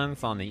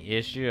silence on the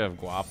issue of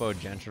guapo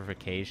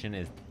gentrification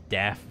is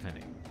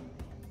deafening.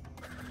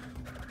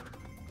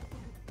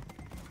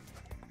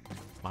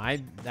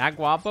 That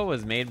guapo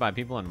was made by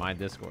people in my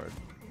Discord.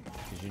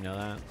 Did you know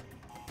that?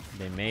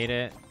 They made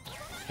it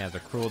as a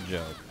cruel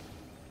joke.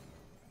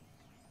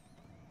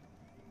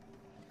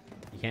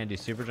 You can't do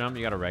super jump,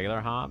 you got a regular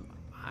hop?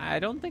 I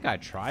don't think I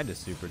tried to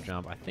super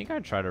jump. I think I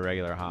tried a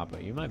regular hop,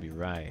 but you might be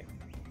right.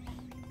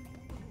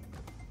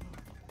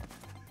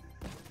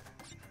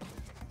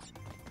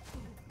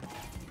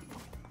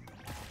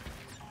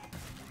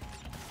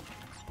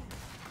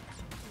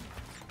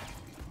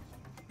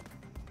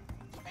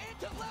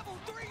 To level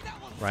 3 now.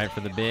 Right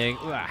for the big.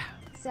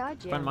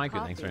 Sajam, Friend Maiku,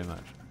 coffee. thanks very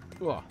much.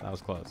 Ooh, that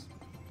was close.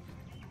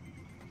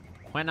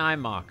 Kwenai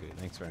Maku,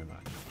 thanks very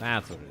much.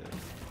 That's what it is.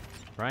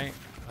 Right?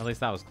 At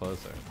least that was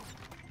closer.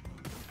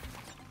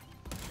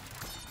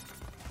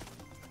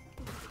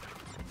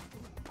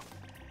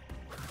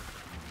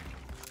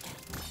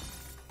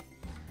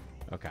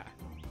 Okay.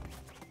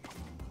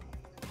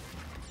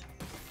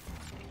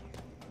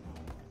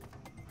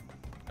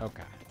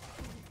 Okay.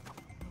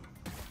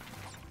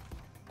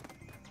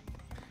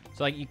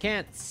 So, like, you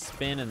can't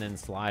spin and then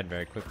slide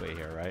very quickly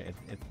here, right?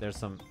 There's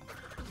some...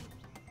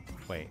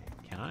 Wait,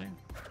 can I?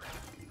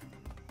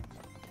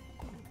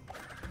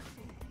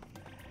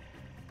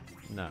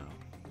 No.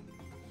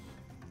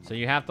 So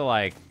you have to,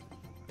 like...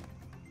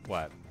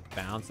 What?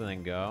 Bounce and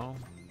then go?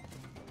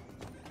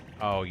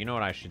 Oh, you know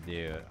what I should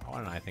do? Why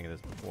didn't I think of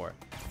this before?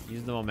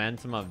 Use the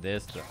momentum of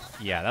this to...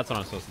 Yeah, that's what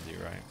I'm supposed to do,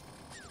 right?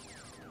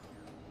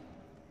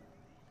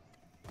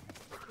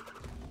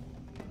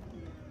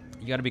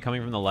 You gotta be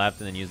coming from the left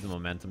and then use the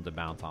momentum to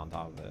bounce on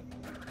top of it.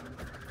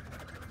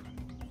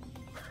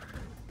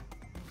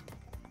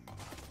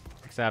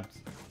 Except,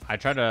 I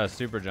tried to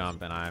super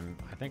jump and I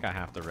think I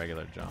have to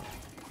regular jump.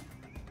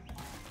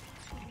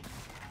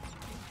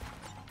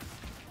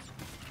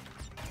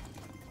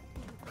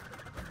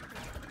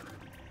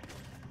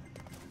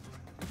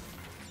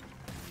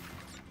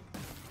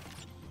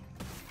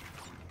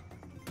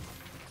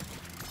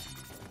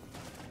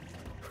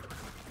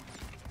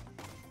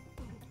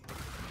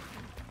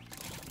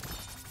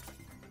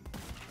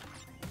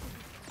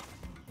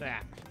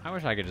 I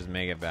wish I could just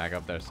make it back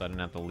up there so I didn't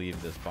have to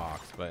leave this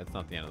box, but it's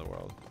not the end of the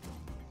world.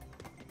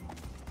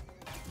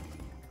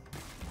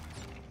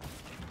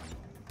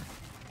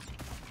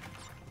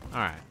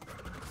 Alright.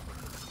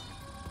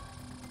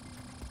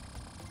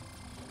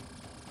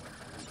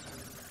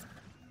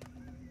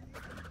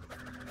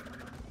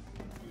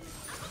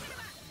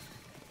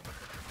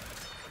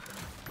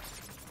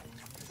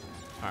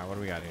 Alright, what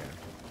do we got here?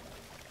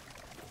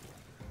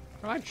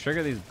 How do I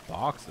trigger these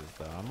boxes,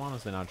 though? I'm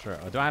honestly not sure.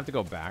 Oh, do I have to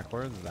go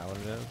backwards? Is that what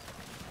it is?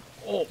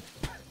 Oh!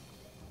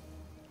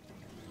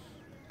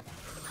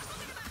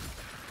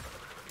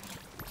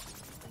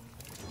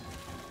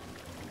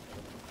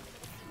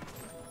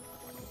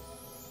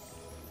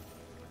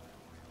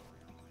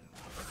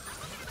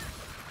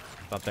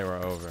 Thought they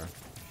were over.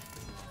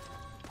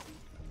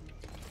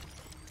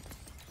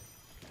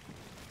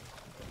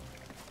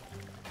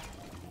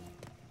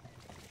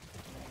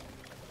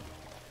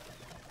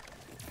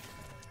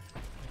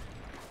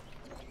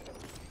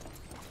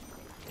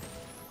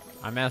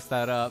 I messed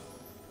that up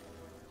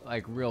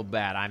like real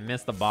bad. I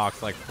missed the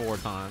box like 4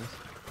 times.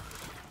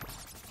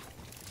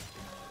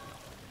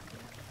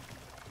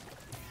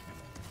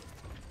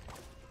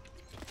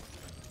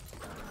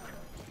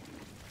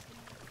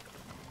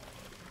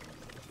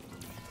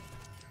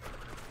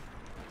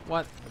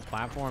 What? The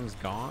platform's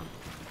gone?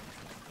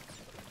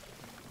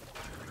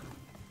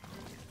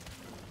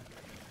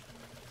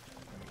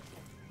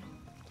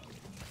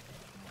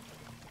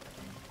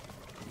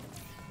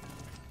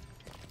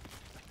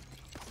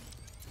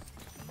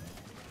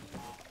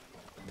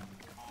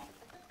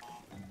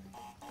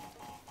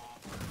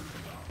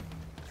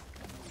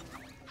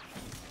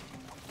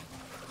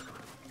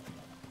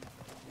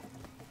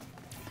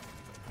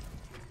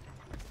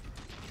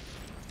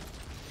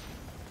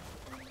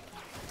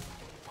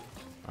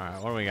 Alright,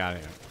 what do we got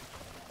here?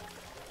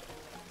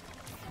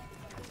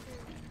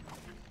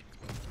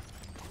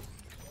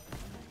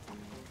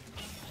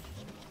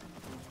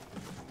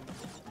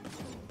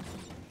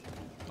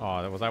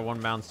 Oh, was I one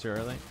bounce too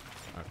early?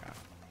 Okay.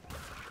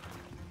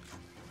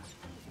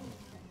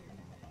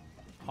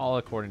 All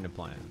according to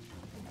plan.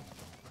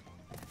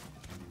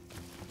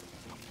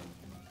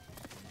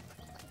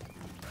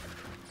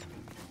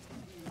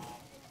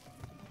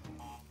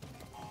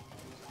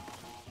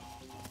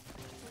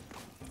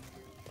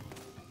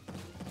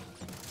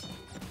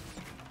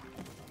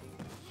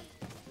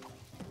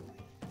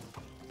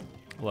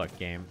 Look,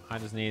 game. I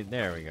just need...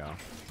 There we go.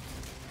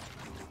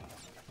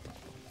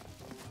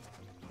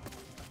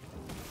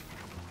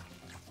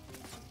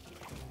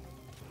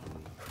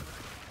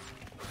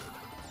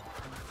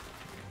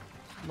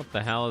 What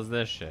the hell is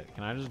this shit?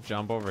 Can I just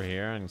jump over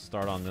here and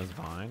start on this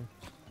vine?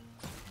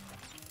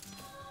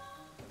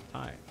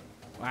 Hi.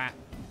 Wah.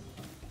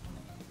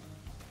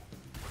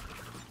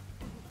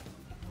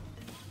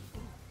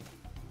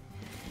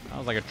 That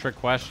was like a trick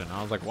question.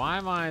 I was like, why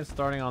am I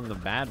starting on the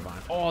bad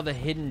vine? Oh, the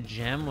hidden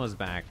gem was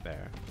back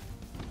there.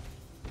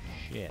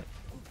 Shit.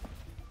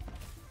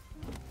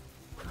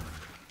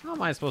 How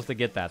am I supposed to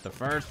get that the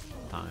first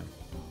time?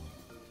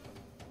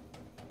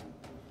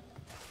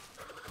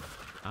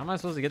 How am I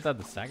supposed to get that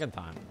the second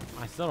time?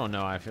 I still don't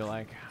know, I feel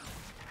like.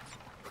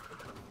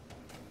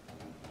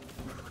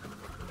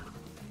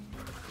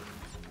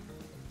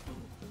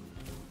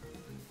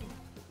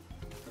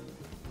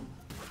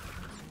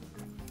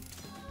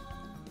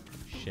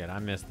 Shit, I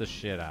missed the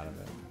shit out of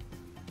it.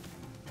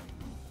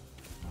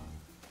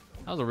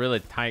 That was a really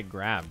tight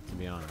grab, to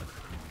be honest.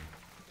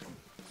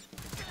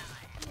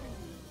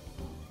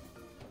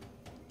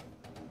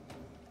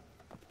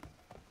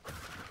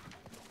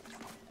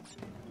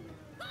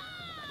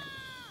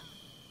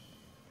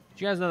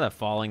 you guys know that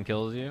falling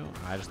kills you?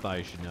 I just thought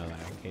you should know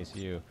that in case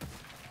you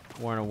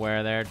weren't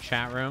aware there,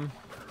 chat room.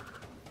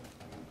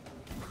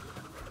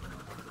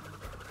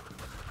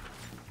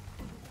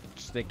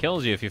 Just, it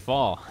kills you if you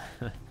fall.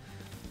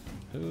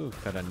 Who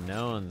could have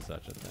known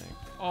such a thing?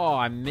 Oh,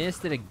 I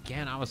missed it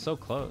again. I was so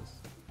close.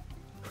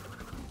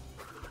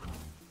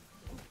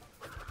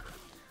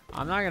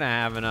 I'm not gonna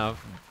have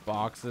enough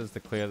boxes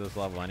to clear this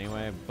level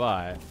anyway,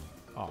 but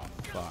oh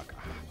fuck.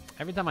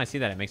 Every time I see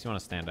that, it makes me want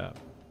to stand up.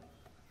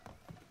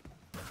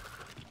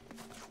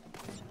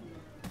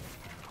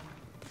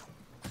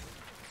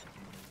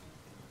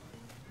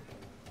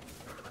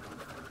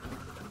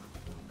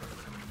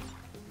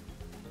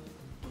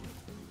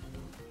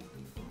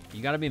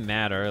 You gotta be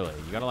mad early.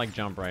 You gotta like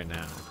jump right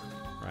now,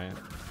 right?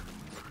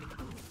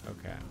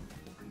 Okay.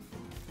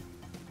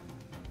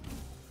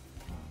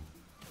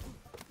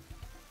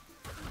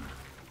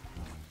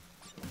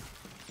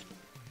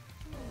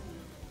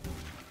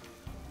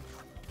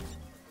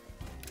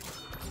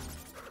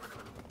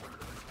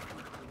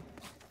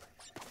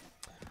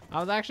 I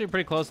was actually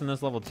pretty close in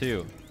this level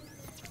too.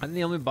 I think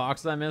the only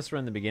boxes I missed were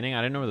in the beginning.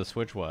 I didn't know where the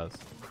switch was.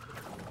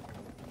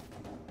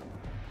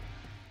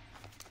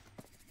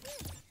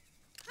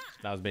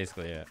 That was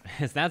basically it.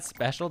 Is that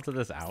special to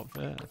this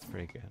outfit? That's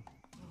pretty good.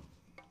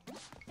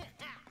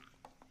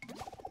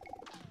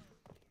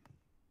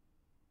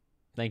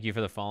 Thank you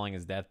for the falling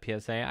is death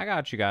PSA. I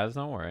got you guys,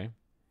 don't worry.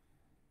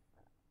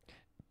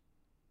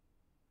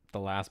 The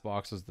last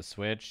box was the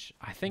switch.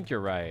 I think you're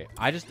right.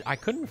 I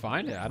couldn't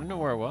find it. I don't know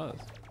where it was.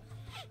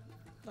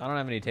 I don't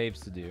have any tapes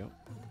to do.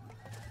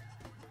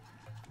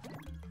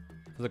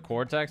 For the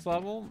Cortex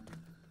level?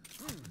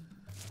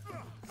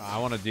 I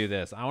want to do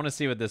this. I want to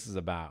see what this is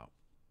about.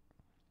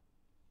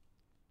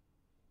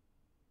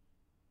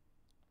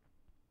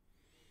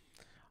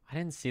 I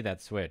didn't see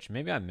that switch.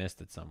 Maybe I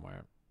missed it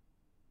somewhere.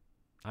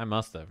 I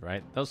must have,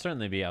 right? There'll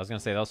certainly be, I was going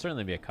to say, there'll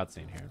certainly be a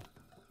cutscene here.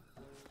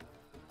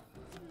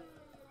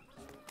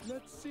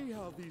 Let's see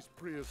how these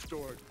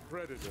prehistoric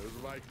predators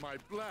like my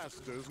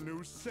blaster's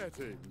new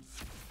settings.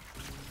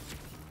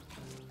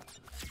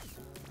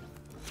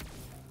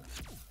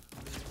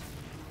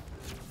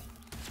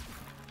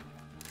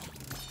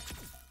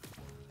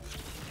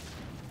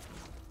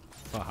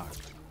 Fuck.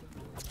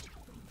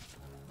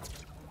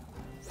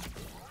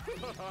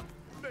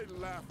 They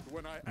laughed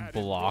when I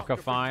added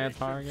Blockify a blockification.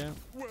 target?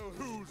 Well,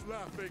 who's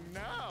laughing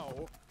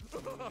now?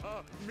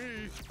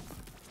 Me.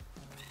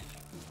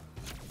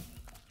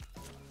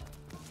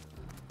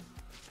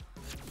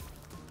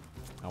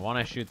 I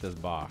want to shoot this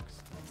box.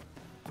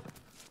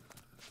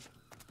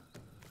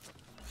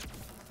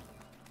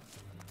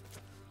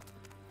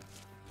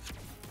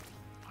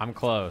 I'm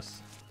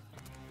close.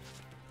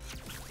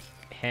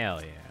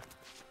 Hell yeah.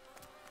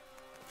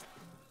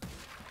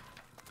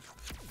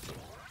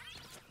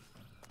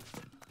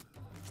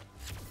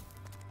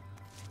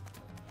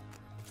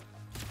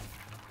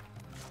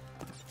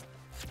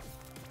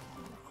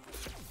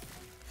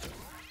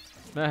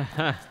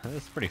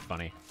 This is pretty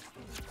funny.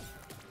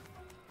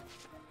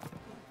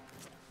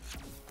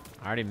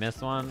 I already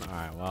missed one?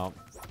 Alright, well.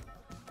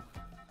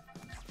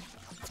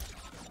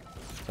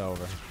 It's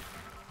over.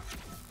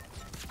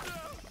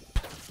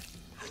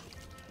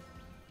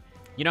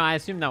 You know, I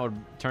assumed that would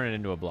turn it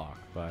into a block,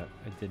 but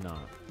it did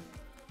not.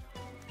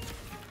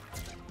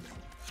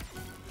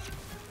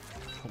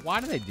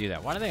 Why do they do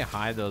that? Why do they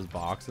hide those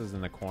boxes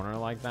in the corner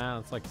like that?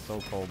 It's like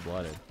so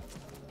cold-blooded.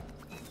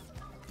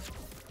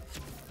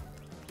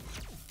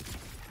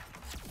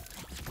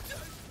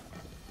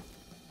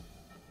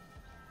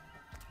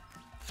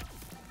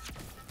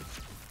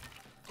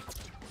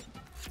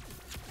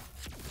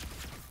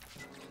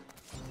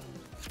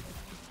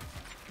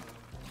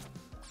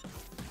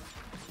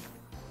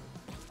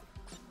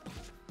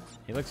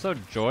 He looks so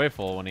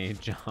joyful when he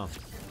jumps.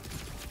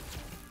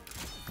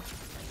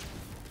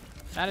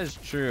 That is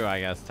true,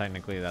 I guess,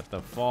 technically, that the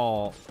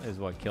fall is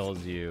what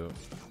kills you.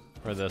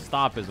 Or the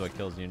stop is what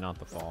kills you, not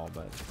the fall,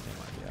 but same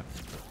idea.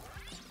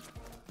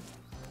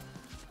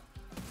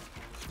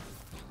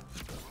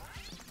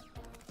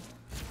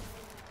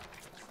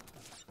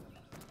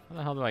 How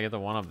the hell do I get the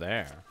one up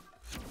there?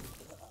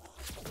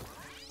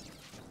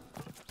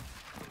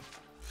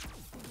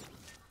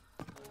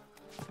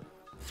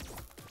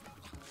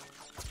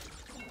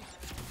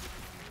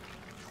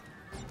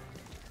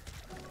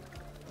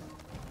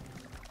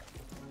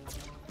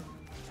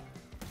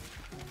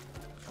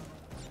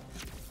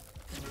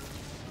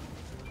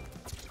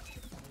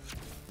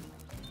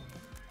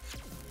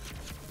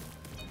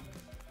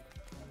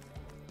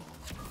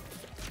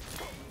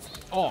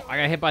 Oh, I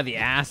got hit by the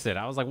acid.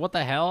 I was like, what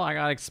the hell? I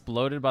got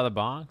exploded by the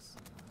box?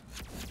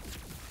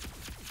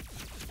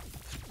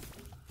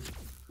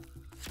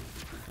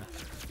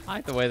 I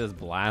like the way this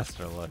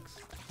blaster looks.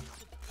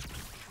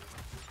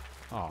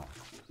 Oh.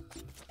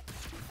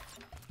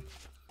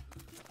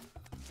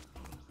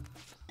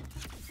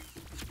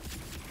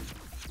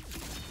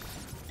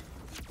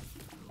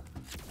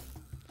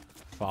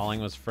 Falling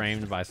was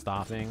framed by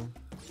stopping.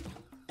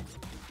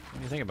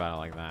 When you think about it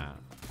like that.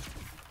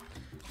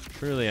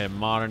 Truly a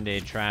modern day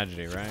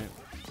tragedy, right?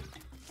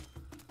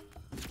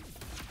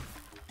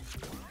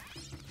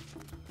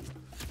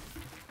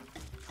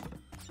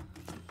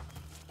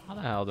 How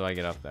the hell do I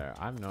get up there?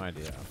 I have no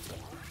idea.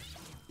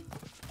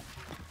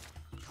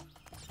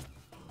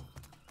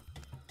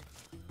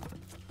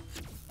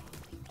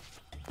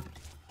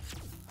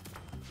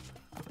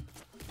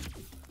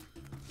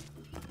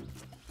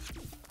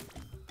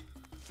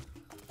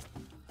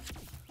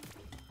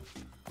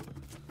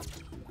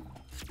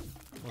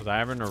 Was I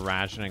ever into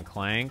Ratchet and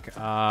Clank?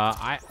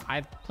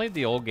 I played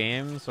the old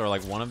games, or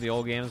like one of the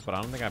old games, but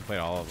I don't think I played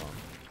all of them.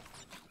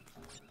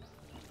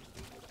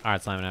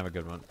 Alright, Simon, have a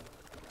good one.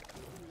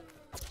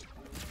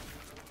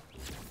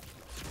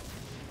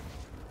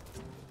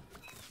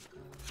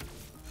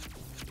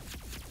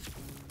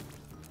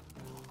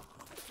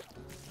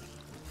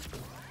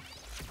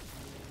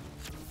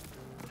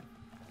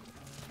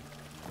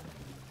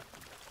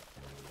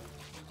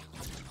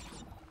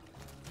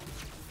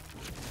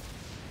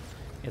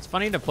 It's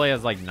funny to play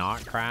as like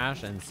not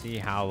Crash and see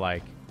how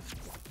like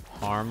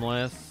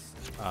harmless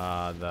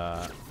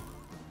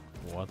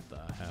what the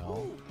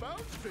hell?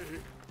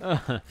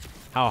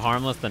 How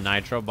harmless the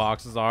nitro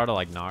boxes are to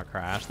like not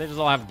Crash. They just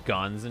all have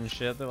guns and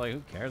shit. They're like,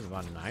 who cares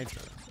about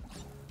nitro?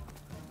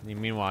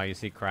 Meanwhile, you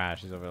see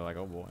Crash. He's over there like,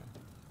 oh boy.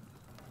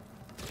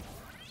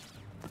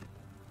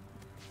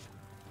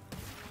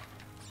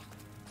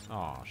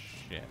 Oh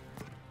shit.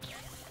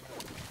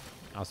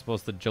 I was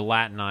supposed to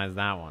gelatinize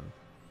that one.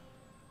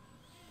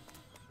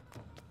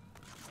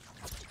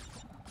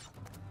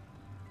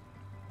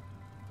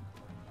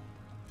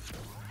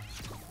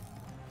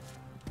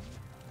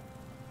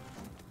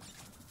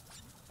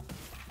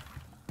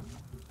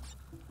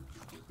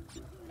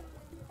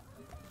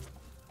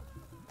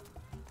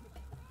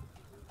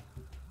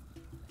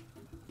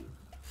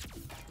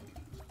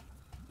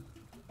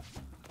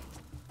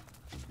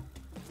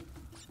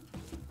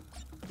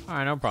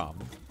 Alright, no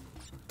problem.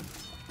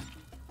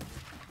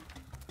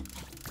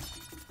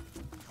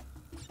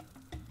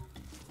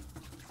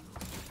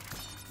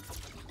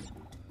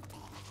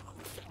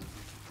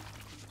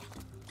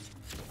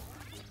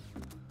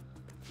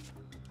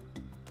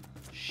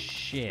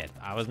 Shit,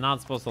 I was not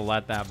supposed to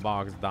let that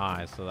box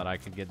die so that I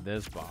could get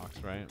this box,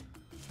 right?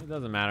 It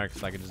doesn't matter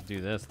because I could just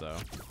do this, though.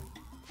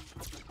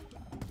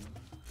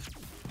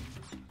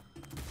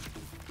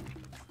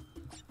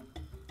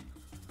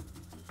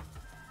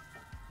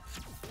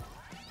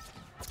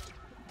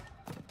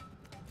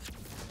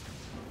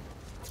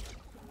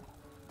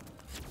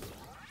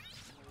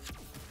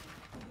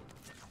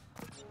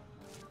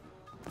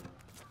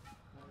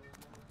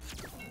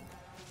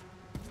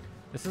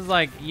 This is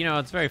like, you know,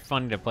 it's very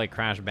funny to play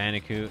Crash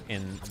Bandicoot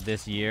in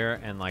this year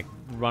and like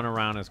run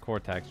around as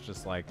Cortex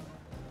just like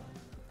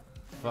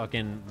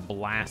fucking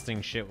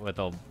blasting shit with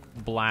a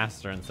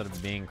blaster instead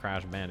of being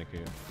Crash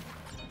Bandicoot.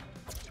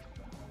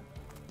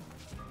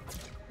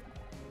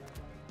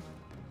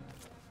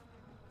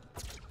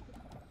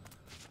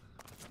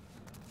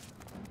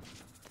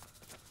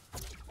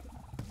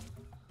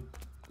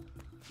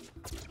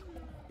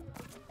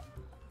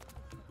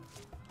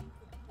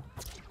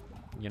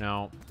 You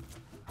know,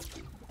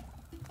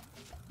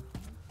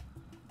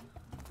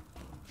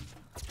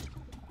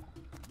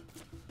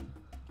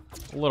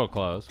 a little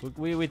close.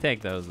 We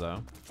take those,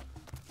 though.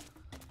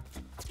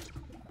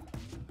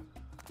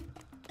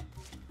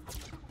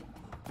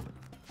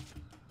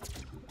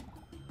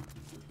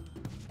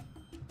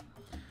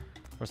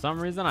 For some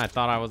reason, I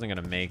thought I wasn't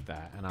going to make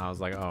that. And I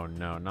was like, oh,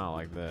 no, not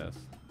like this.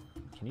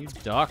 Can you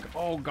duck?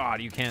 Oh,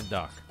 God, you can't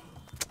duck.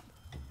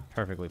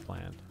 Perfectly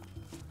planned.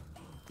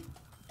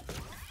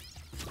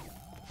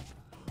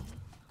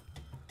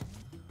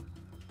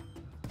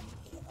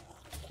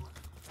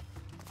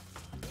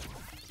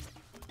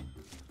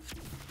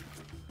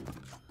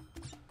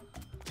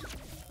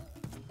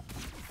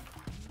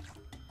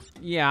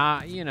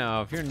 Yeah, you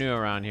know, if you're new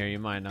around here, you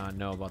might not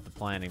know about the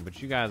planning,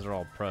 but you guys are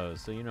all pros,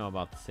 so you know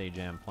about the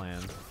Sajam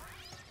plan.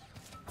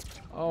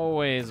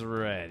 Always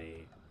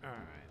ready. Alright,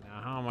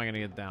 now how am I going to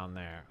get down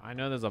there? I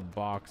know there's a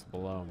box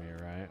below me,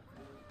 right?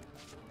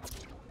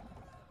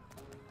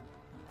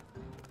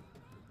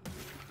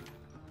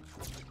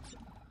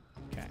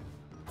 Okay.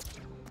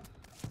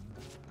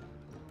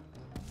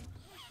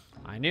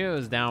 I knew it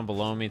was down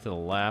below me to the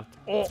left.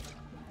 Oh!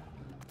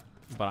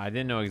 But I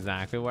didn't know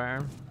exactly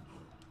where.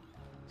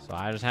 So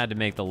I just had to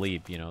make the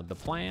leap, you know. The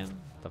plan.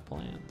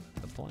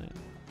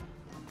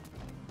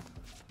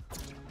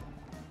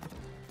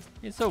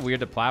 It's so weird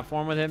to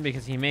platform with him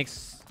because he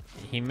makes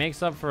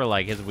up for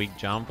like his weak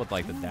jump with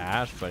like the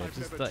dash, but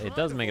it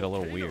does make it a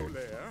little weird.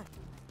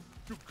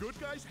 Do good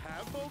guys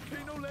have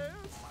volcano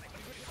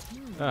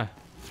layers?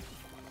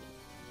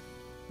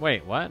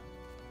 Wait, what?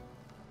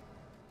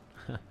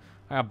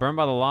 I got burned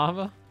by the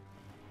lava?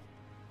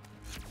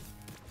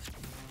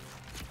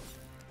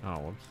 Oh,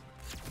 whoops.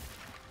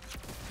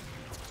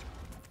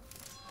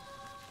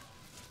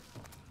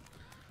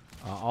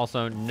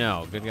 Also,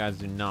 no, good guys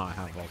do not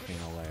have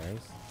volcano layers.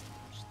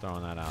 Just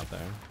throwing that out there.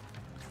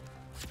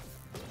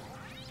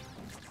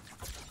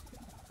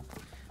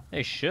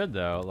 They should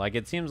though. Like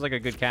it seems like a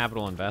good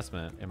capital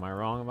investment. Am I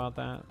wrong about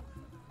that?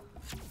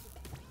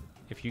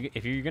 If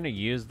you're gonna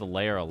use the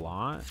layer a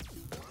lot,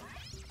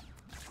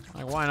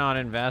 like why not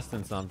invest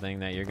in something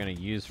that you're gonna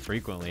use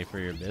frequently for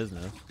your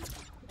business?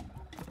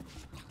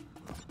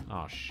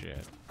 Oh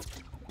shit.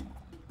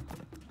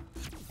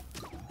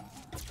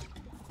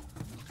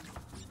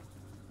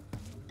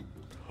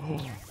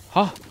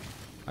 Huh.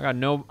 I got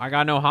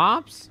no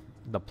hops?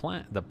 The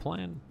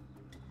plan.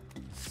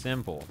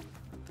 Simple.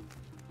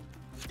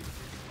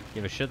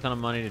 Give a shit ton of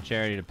money to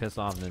charity to piss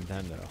off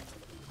Nintendo.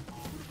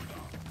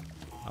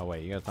 Oh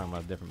wait, you guys talking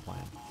about a different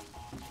plan.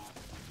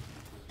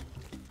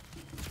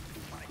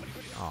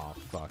 Oh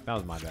fuck, that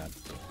was my bad.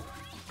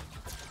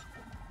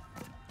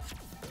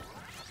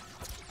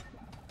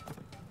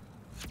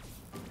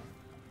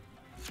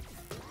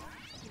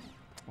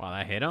 Wow,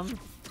 that hit him?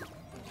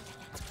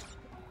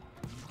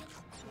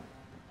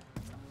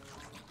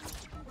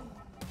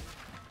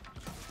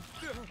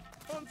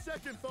 On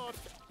second thought,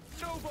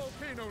 no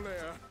volcano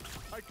layer.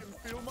 I can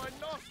feel my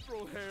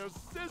nostril hairs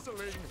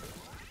sizzling.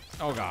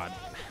 Oh god.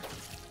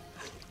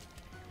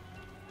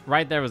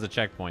 Right there was a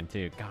checkpoint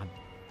too. God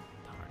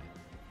darn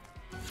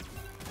it.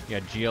 You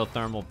got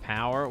geothermal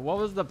power. What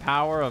was the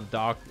power of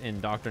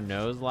in Dr.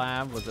 No's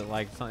lab? Was it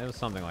like it was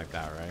something like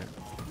that, right?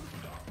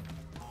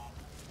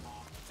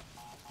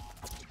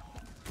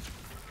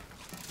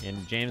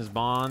 In James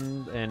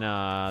Bond in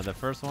the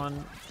first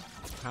one,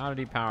 how did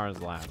he power his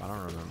lab? I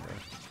don't remember.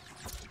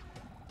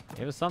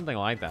 It was something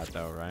like that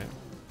though, right?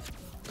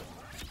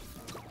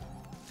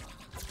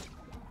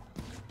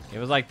 It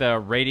was like the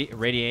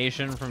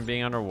radiation from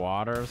being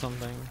underwater or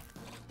something.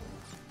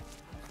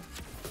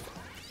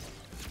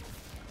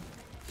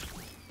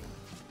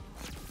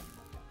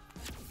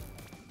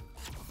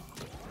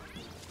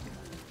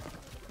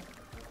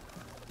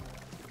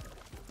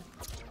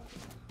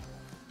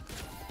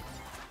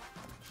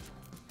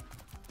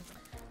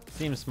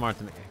 Seems smart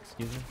to me.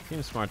 Excuse me.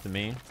 Seems smart to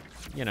me.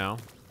 You know.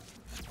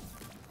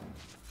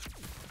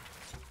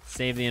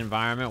 Save the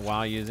environment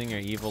while using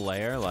your evil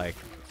layer. Like,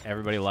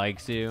 everybody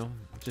likes you.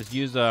 Just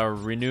use a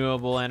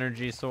renewable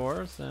energy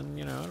source and,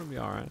 you know, it'll be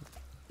alright.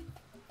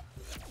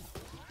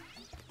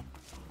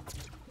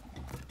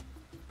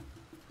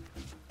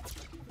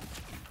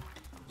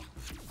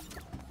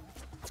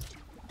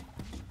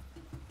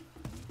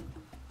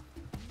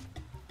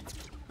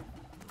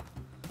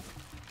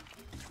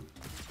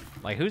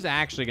 Like, who's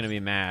actually going to be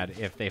mad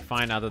if they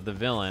find out that the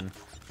villain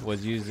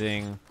was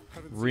using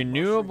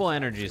renewable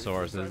energy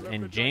sources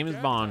and James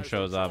Bond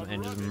shows up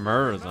and just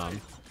murders them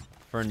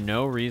for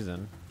no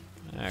reason?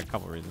 A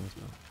couple reasons.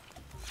 But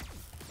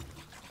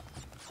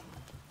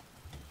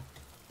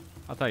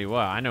I'll tell you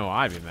what, I know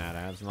I'd be mad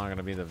at. It's not going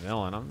to be the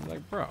villain. I'm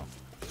like, bro.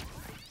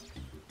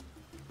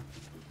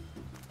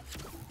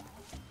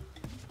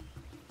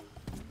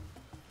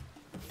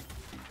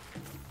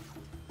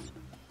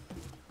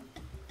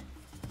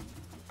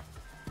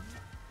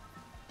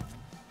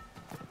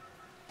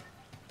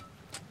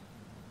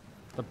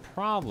 The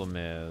problem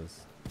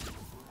is,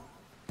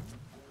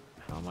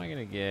 how am I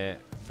gonna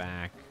get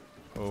back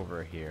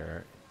over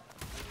here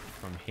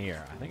from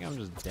here? I think I'm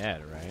just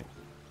dead, right?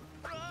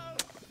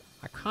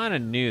 I kind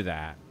of knew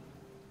that.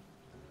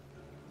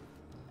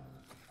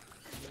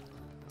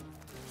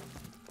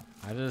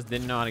 I just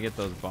didn't know how to get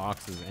those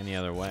boxes any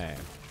other way.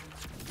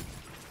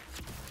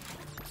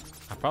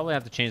 I probably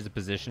have to change the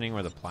positioning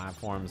where the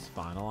platform's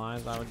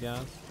finalized, I would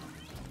guess.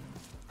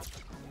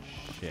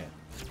 Shit.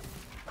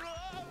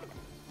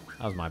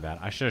 That was my bad.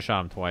 I should have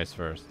shot him twice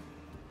first.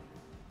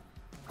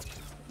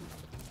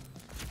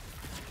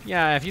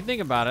 Yeah, if you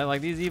think about it,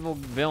 like these evil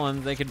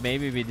villains, they could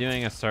maybe be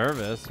doing a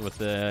service with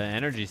the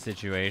energy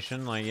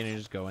situation. Like, you know, you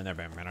just go in there,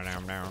 bam,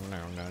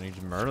 and you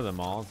just murder them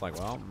all. It's like,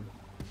 well.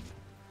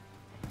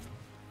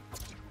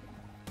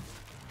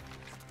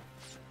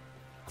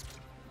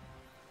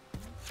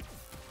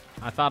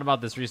 I thought about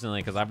this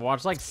recently because I've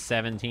watched like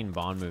 17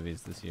 Bond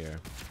movies this year.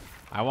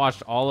 I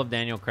watched all of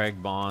Daniel Craig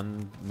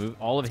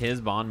all of his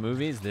Bond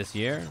movies this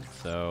year.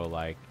 So,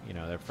 like, you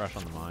know, they're fresh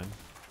on the mind.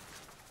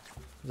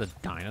 There's a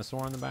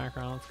dinosaur in the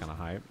background. It's kind of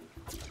hype.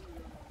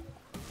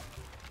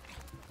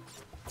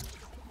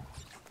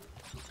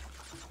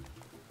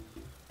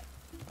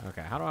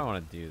 Okay, how do I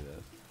want to do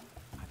this?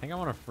 I think I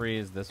want to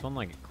freeze this one,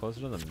 like,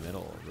 closer to the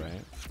middle,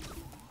 right?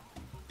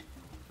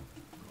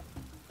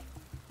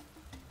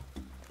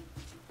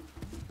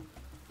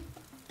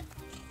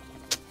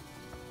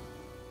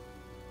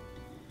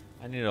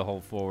 I needed to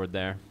hold forward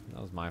there.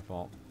 That was my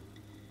fault.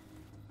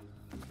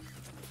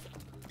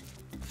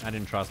 I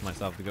didn't trust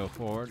myself to go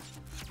forward.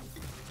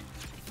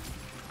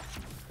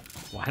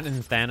 Why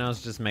didn't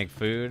Thanos just make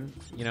food?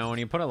 You know, when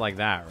you put it like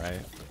that, right?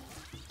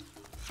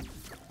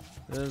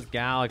 This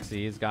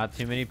galaxy's got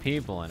too many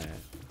people in it.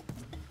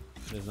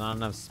 There's not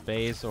enough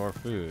space or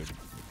food.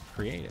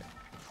 Create it.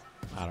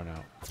 I don't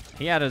know.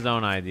 He had his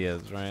own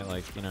ideas, right?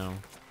 Like, you know.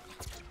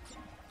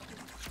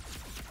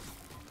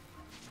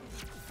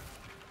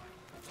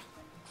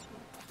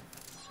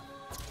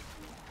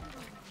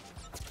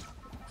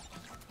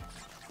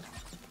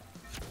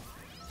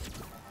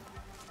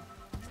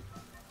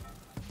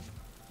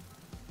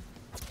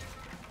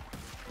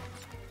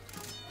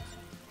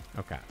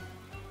 Okay.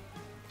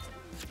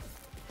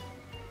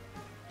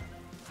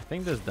 I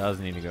think this does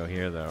need to go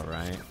here, though,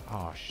 right?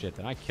 Oh, shit.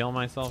 Did I kill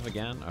myself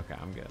again? Okay,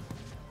 I'm good.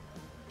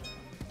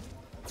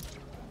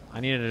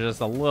 I needed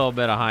just a little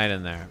bit of height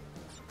in there.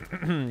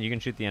 You can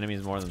shoot the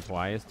enemies more than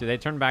twice. Do they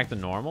turn back to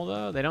normal,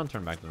 though? They don't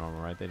turn back to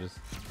normal, right? They just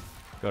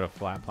go to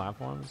flat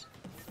platforms?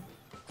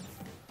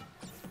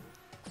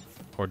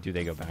 Or do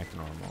they go back to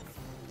normal?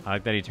 I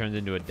like that he turns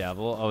into a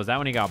devil. Oh, is that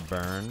when he got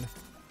burned?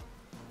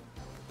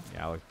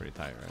 Yeah, it looks pretty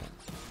tight, right?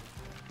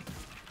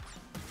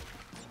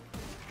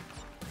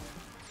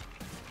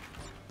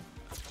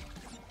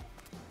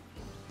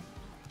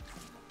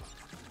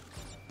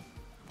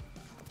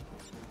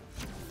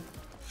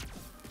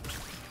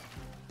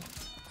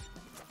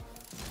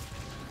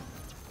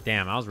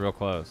 Damn, I was real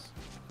close.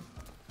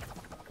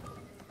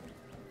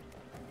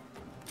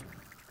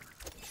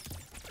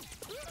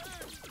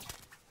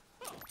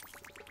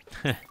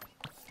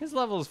 His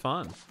level is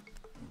fun.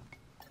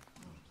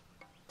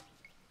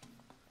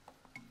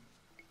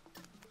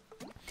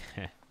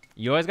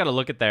 You always got to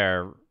look at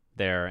their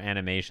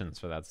animations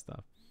for that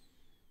stuff.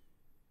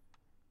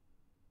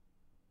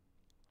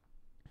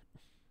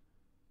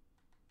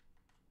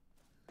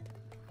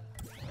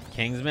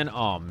 Kingsman?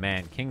 Oh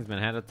man, Kingsman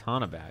had a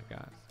ton of bad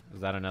guys. Is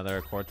that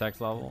another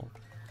Cortex level?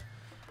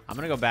 I'm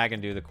gonna go back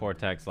and do the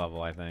Cortex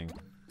level, I think.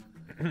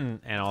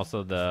 And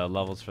also the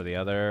levels for the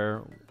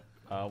other,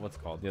 what's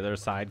it called? The other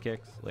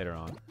sidekicks later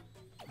on.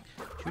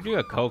 Should we do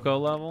a Coco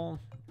level?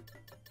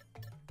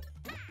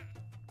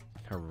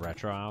 Her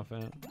retro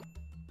outfit?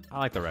 I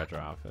like the retro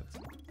outfits.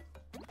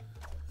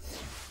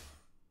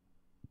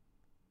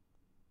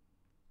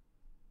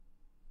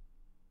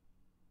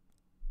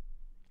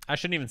 I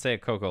shouldn't even say a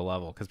Coco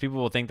level, because people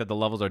will think that the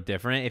levels are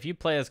different. If you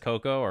play as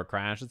Coco or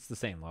Crash, it's the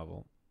same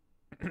level.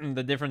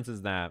 The difference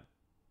is that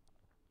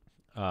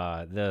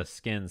the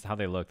skins, how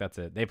they look, that's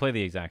it. They play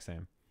the exact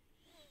same.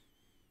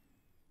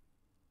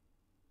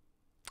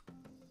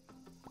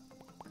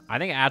 I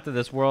think after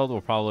this world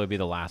will probably be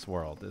the last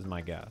world, is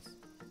my guess.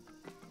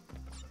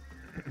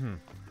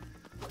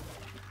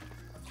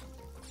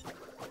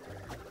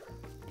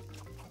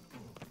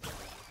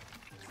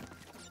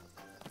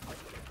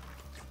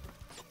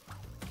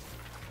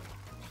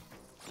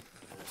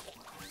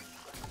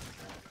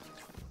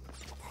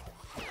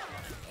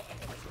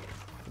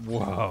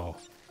 Whoa.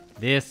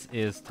 This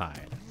is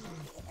tight.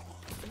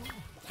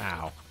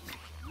 Ow.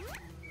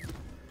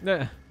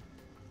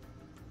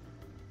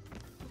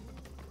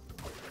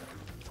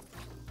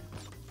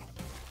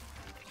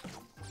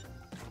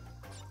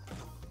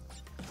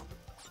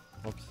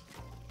 Oops.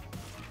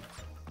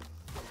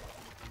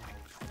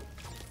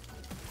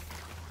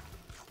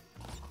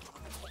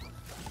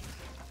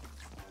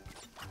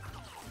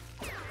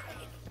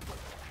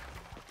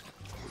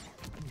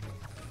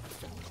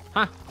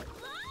 Huh.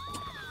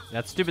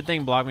 That stupid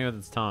thing blocked me with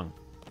its tongue.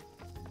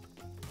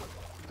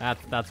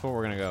 That's what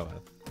we're gonna go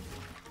with.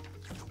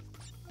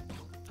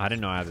 I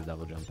didn't know I had the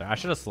double jump there. I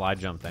should have slide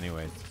jumped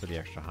anyways for the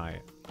extra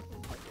height.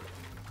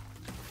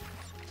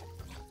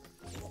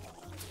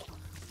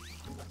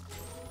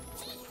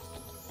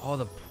 Oh,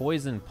 the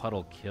poison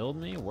puddle killed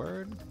me?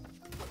 Word?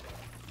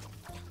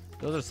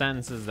 Those are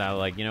sentences that,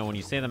 like, you know, when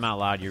you say them out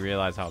loud, you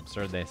realize how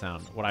absurd they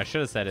sound. What I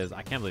should have said is,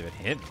 I can't believe it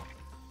hit me.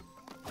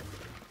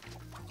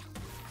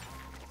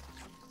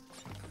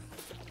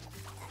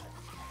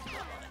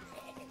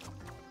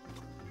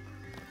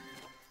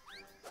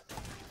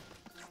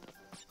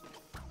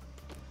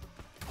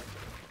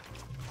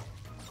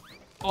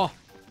 Oh,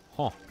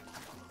 oh,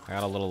 I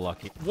got a little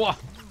lucky. Whoa,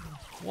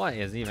 what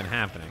is even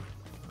happening?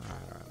 All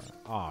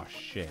right. Oh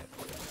shit.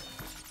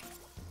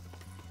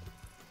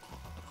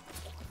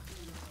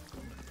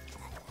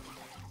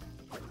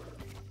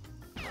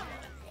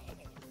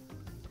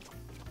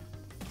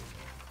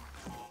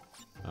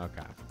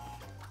 Okay.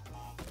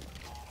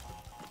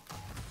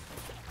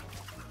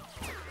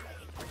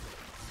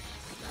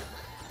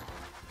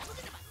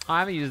 I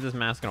haven't used this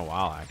mask in a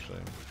while, actually.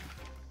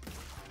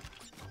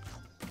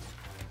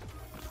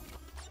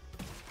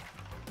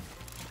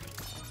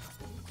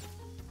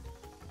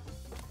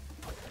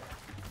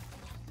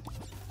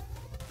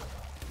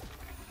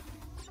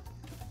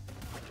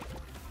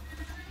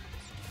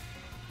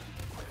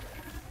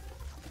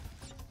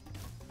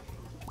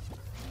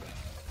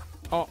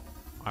 Oh,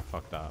 I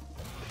fucked up.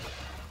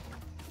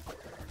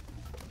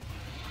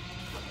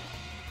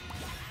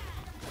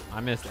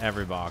 I missed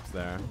every box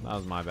there. That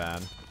was my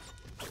bad.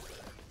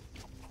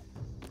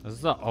 This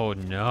is a, oh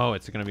no,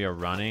 it's gonna be a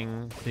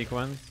running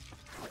sequence.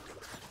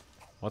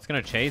 What's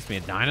gonna chase me?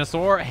 A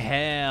dinosaur?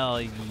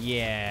 Hell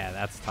yeah,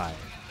 that's tight.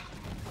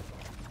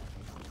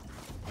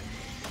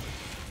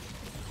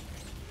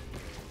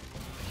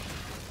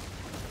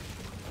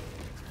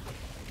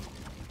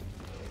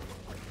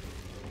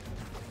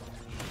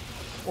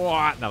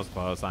 What? That was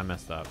close. I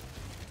messed up.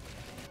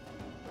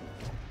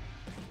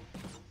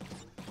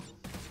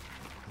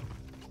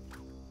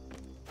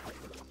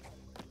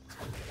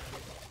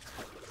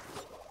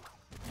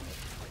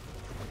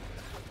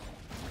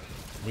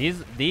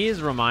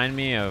 These remind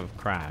me of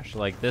Crash.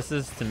 Like, this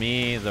is to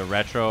me the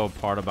retro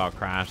part about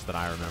Crash that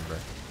I remember.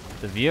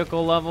 The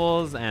vehicle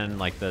levels and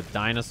like the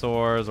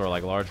dinosaurs or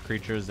like large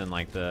creatures in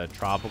like the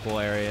tropical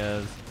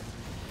areas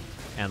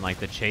and like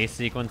the chase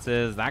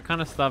sequences, that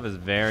kind of stuff is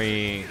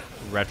very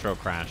retro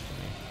Crash to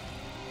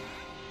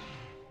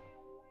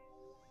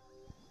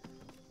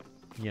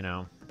me. You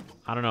know,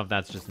 I don't know if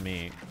that's just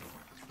me.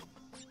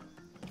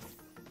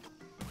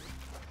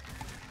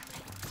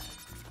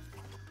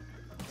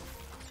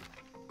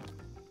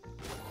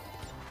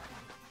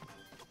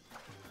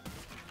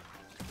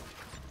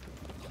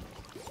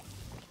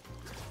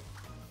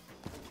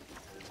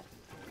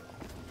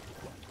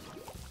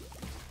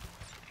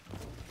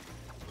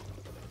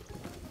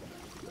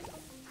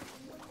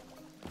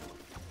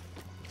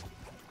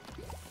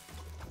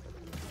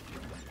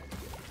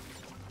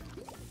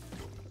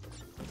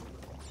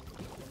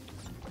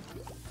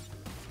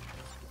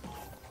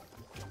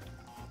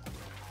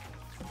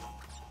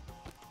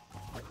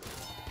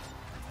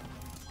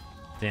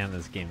 Damn,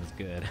 this game is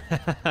good.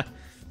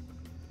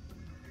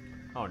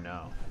 Oh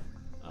no.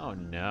 Oh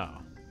no.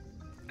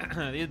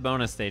 These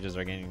bonus stages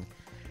are getting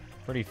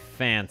pretty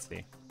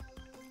fancy.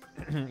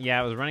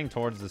 Yeah, it was running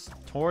towards the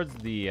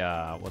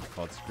what's it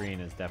called screen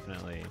is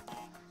definitely.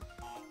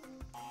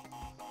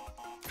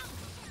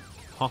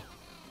 Huh.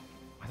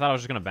 I thought I was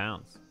just gonna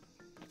bounce.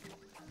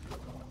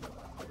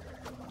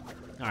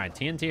 Alright,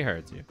 TNT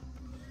hurts you.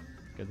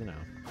 Good to know.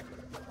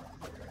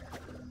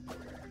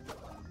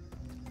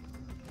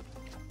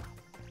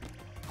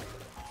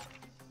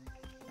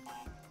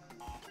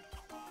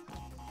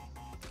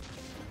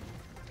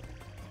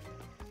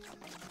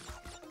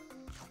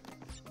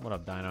 What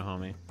up, Dino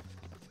homie?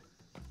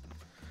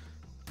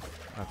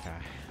 Okay.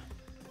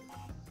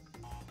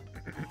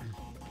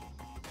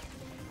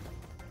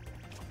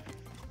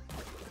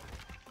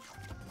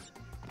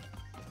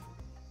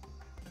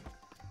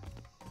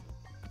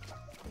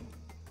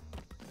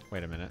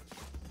 Wait a minute.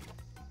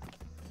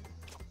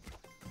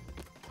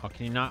 Oh,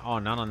 can you not? Oh,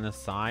 not on this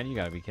side? You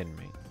gotta be kidding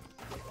me.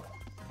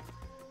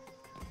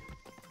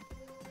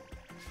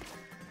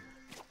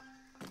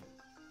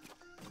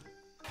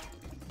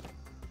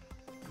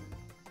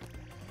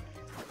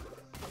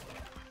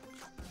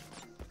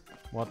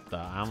 What the?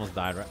 I almost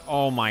died right.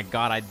 Oh my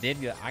god, I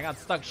got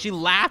stuck. She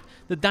laughed.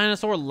 The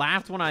dinosaur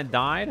laughed when I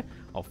died.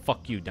 Oh,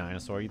 fuck you,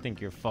 dinosaur. You think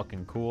you're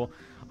fucking cool?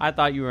 I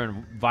thought you were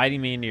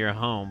inviting me into your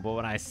home, but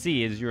what I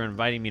see is you're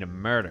inviting me to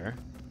murder.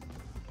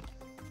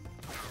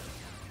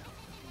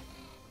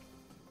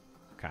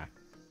 Okay.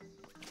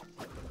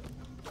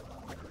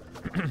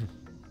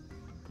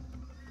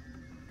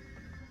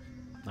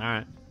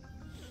 Alright.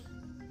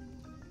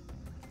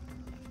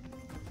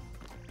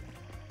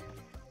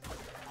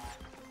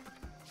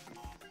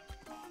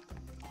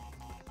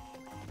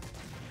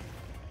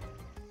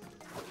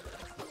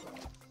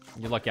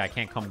 You're lucky I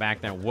can't come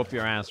back there and whoop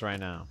your ass right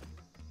now.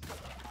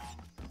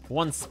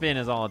 One spin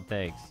is all it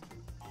takes.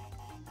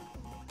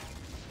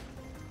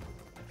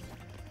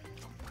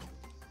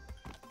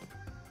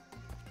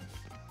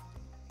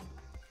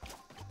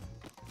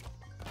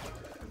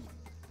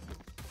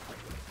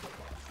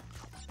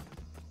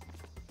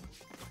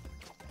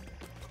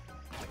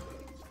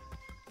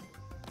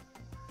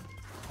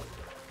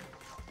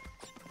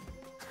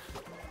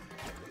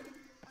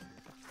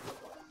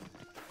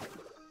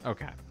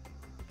 Okay.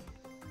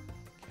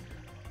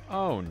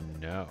 Oh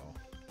no.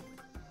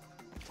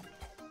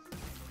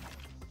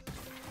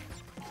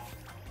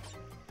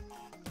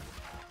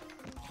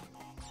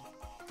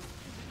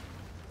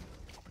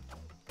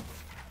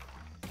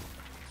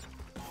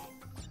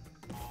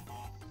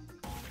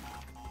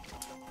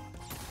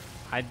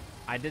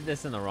 I did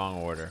this in the wrong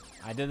order.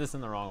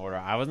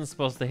 I wasn't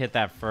supposed to hit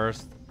that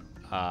first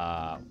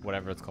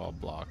whatever it's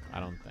called block, I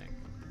don't think.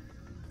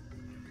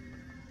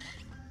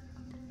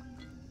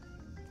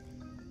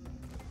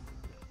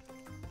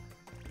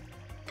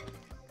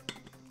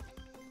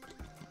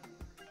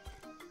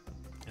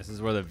 This is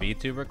where the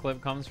VTuber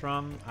clip comes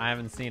from. I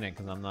haven't seen it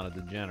because I'm not a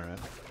degenerate.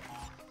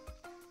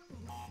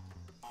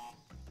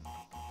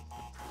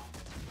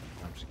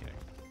 I'm just kidding.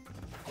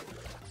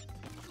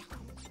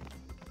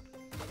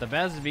 The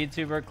best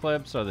VTuber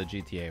clips are the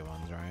GTA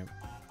ones, right?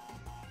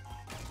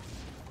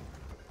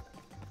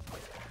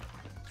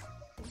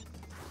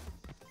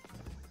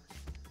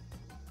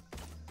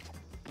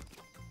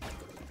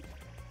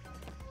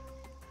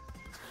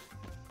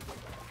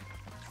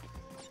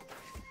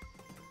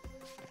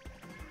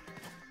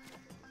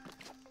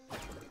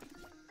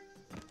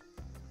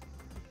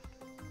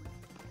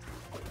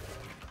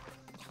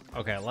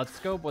 Okay, let's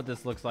scope what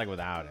this looks like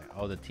without it.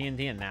 Oh, the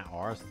TNT and that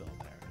are still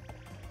there.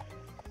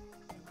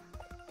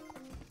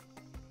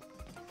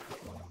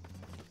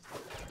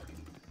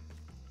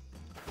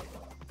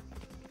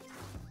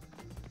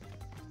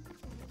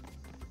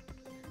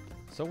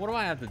 So what do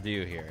I have to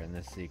do here in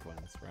this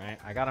sequence, right?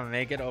 I gotta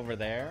make it over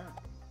there.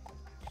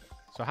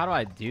 So how do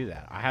I do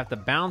that? I have to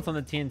bounce on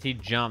the TNT,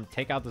 jump,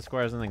 take out the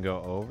squares, and then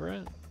go over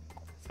it?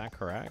 Is that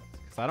correct?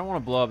 Because I don't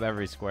want to blow up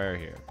every square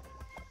here.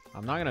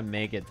 I'm not gonna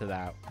make it to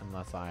that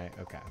unless I...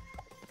 Okay.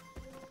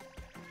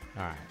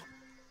 All right.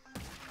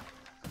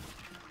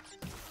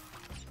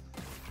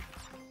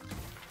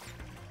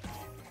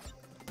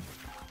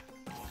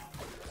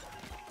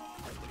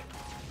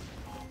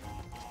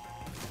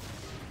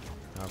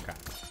 Okay.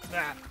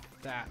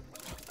 That.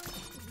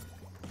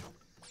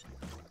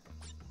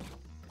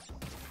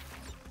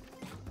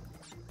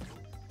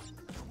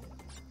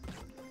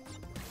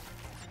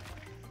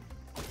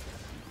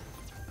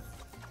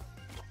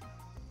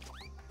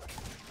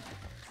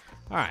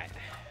 All right.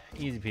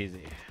 Easy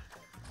peasy.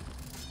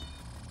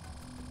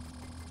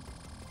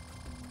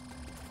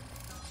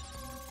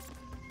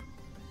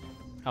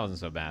 That wasn't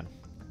so bad.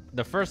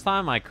 The first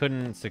time I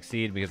couldn't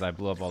succeed because I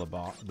blew up all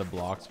the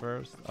blocks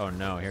first. Oh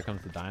no, here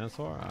comes the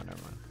dinosaur. Oh,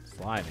 never mind.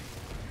 Sliding.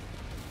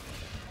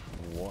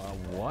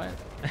 What?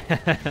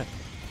 This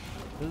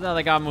is how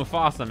they got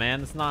Mufasa, man.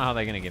 This is not how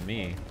they're gonna get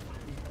me.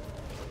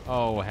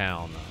 Oh,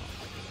 hell no.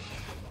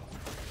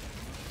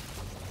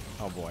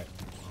 Oh boy.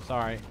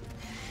 Sorry.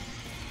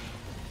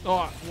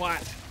 Oh,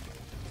 what?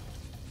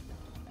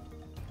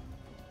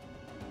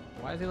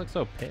 Why does he look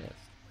so pissed?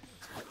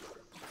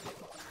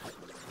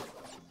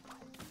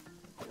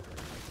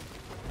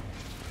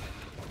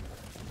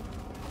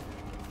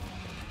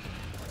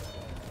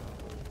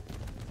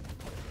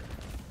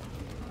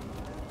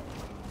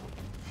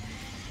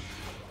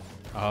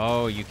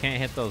 Oh, you can't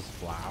hit those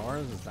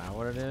flowers? Is that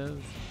what it is?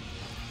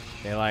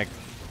 They like,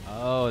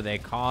 oh, they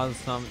cause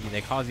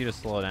you to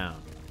slow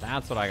down.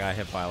 That's what I got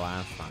hit by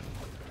last time.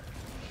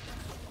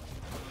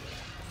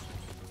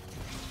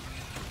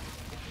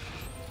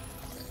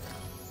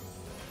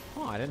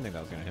 Oh, I didn't think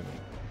that was gonna hit me.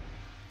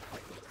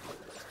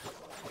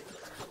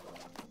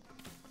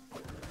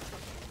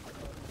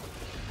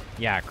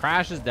 Yeah,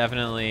 Crash is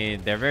definitely,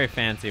 they're very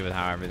fancy with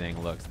how everything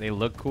looks. They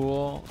look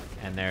cool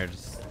and they're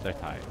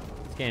tight.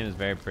 This game is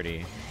very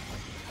pretty.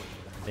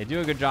 They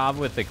do a good job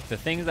with the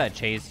things that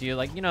chase you.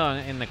 Like, you know,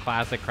 in the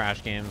classic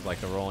Crash games,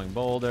 like the rolling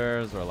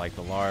boulders or like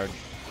the large,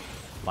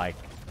 like,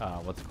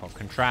 what's it called?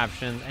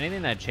 Contraptions.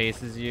 Anything that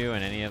chases you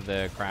in any of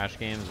the Crash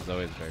games is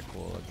always very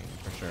cool looking,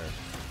 for sure.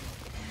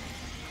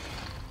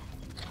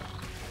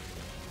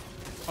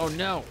 Oh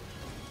no!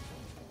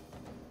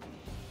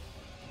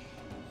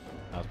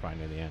 That was probably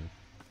near the end.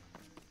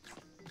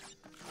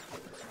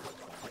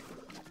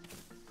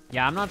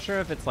 Yeah, I'm not sure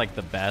if it's like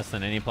the best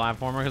in any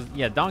platformer, because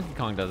yeah, Donkey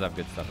Kong does have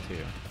good stuff too.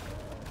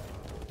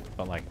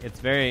 But like, it's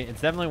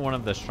definitely one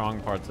of the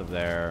strong parts of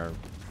their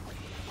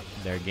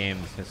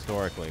games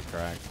historically,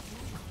 correct?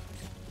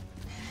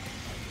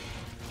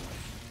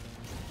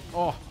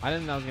 Oh, I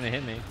didn't know it was gonna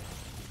hit me.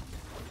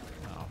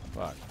 Oh,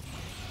 fuck.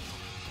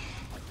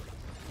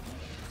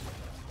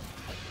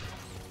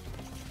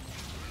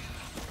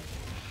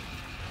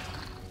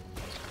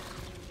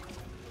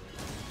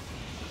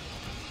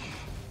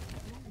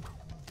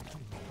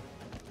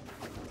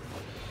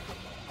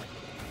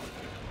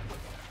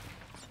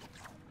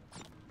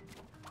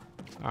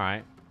 All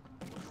right.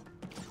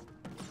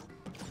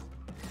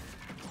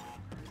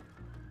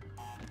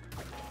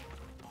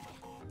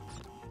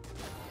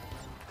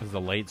 Is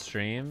the late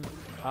stream?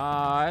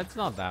 It's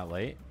not that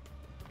late.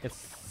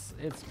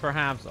 It's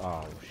perhaps,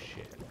 oh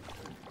shit.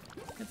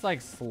 It's like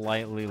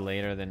slightly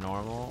later than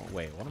normal.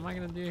 Wait, what am I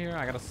gonna do here?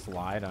 I gotta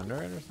slide under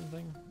it or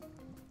something?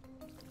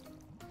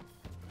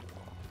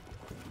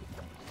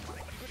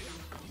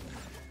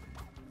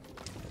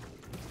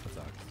 That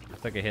sucks. I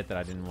took a hit that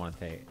I didn't want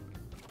to take.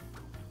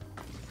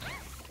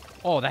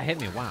 Oh, that hit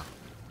me. Wow.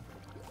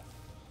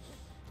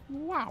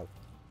 Wow.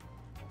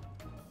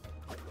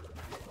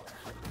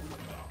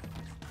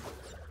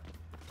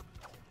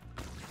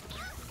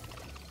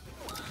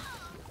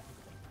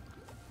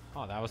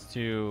 Oh, that was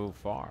too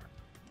far.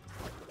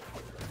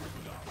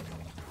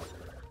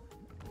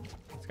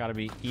 It's got to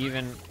be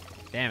even.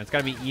 Damn, it's got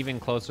to be even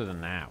closer than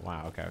that.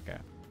 Wow, okay, okay.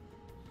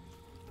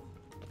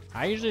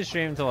 I usually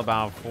stream until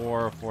about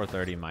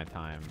 4:30 my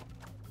time.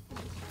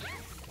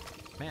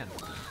 Man.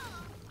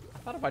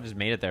 I thought if I just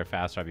made it there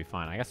faster, I'd be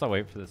fine. I guess I'll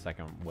wait for the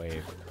second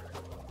wave.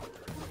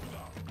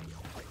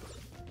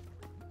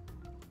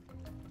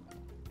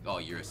 Oh,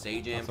 you're a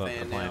Sajam That's what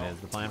fan the plan now? is.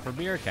 The plan for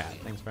Beer Cat.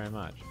 Thanks very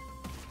much.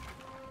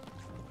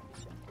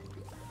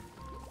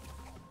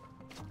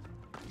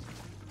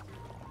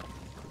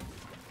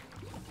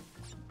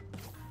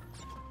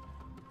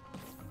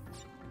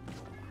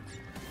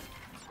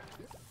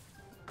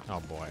 Oh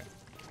boy.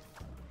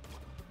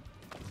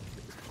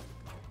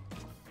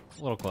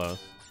 A little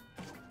close.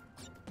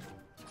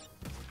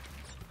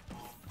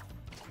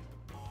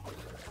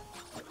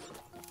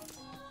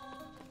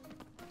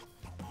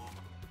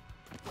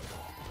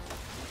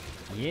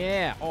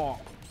 Yeah. Oh.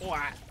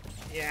 What?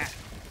 Yeah.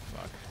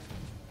 Fuck.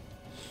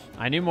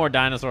 I knew more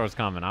dinosaurs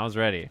coming. I was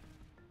ready.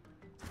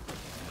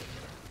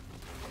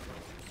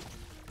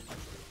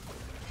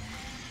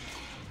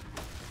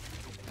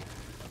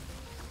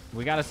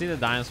 We gotta see the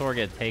dinosaur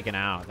get taken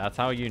out. That's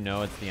how you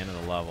know it's the end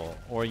of the level.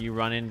 Or you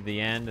run into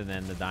the end and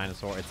then the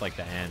dinosaur, it's like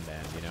the end,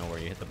 you know, where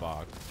you hit the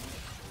box.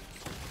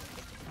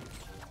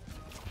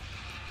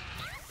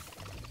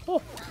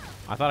 Oh.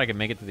 I thought I could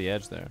make it to the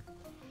edge there.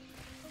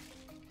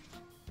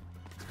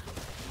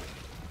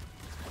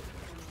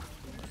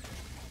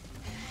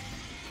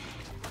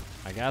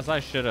 I guess I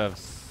should have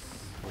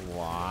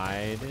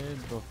slided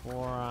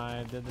before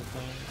I did the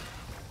thing.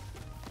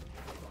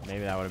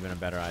 Maybe that would have been a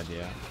better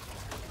idea.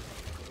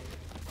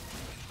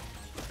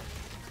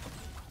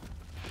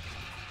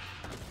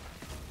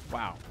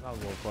 Wow, that was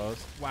a little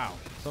close. Wow,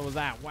 so was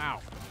that.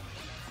 Wow.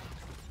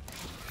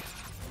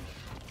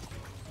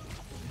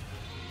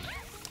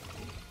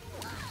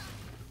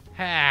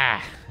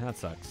 Ah, that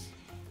sucks.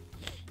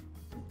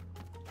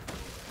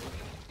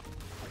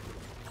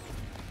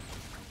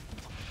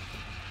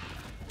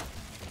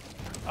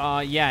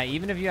 Yeah,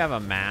 even if you have a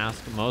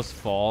mask, most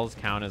falls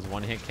count as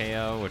one hit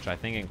KO, which I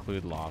think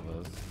include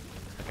lavas.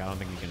 Like, I don't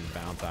think you can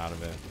bounce out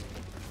of it.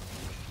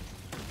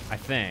 I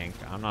think.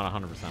 I'm not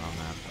 100% on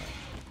that,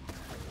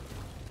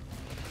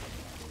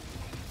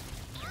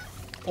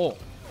 but... Oh!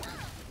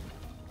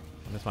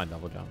 I missed my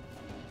double jump.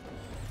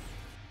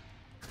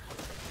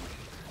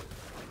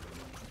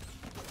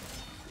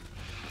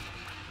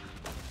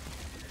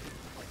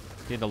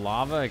 Dude, the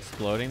lava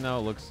exploding, though,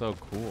 looks so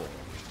cool.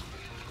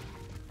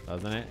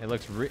 Doesn't it? It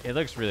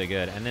looks really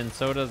good. And then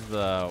so does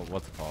the,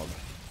 what's it called?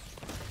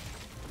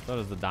 So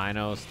does the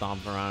dino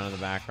stomping around in the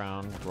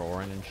background,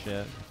 roaring and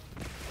shit.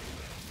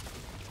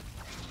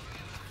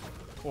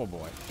 Oh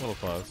boy, a little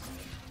close.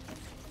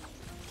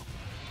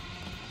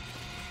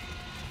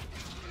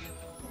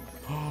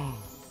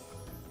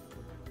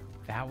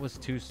 That was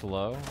too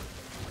slow.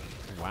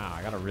 Wow,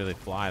 I gotta really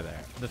fly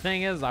there. The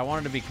thing is, I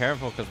wanted to be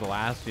careful because the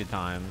last few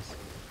times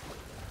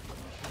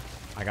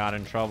I got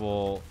in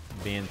trouble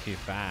being too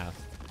fast.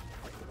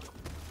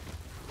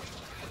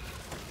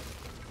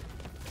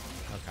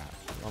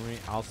 Okay,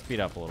 I'll speed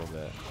up a little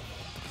bit.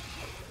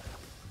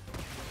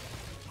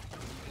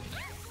 I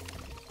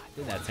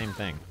did that same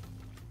thing.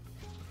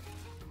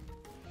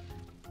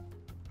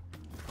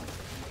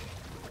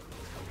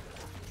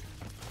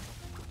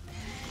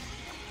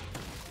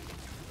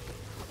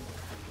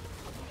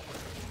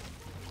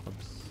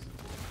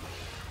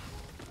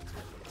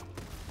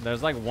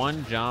 There's like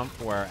one jump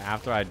where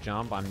after I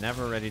jump, I'm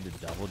never ready to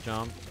double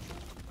jump.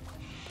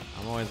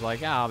 I'm always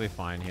like, yeah, I'll be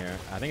fine here.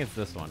 I think it's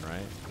this one,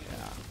 right?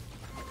 Yeah.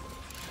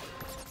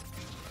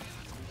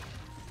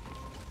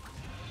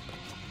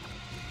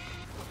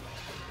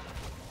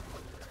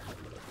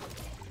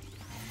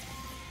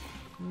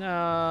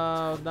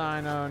 No,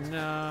 Dino,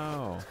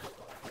 no.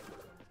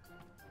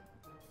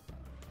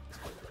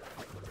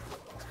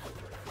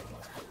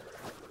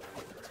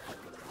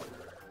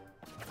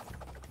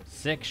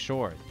 Six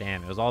short.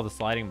 Damn, it was all the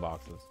sliding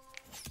boxes.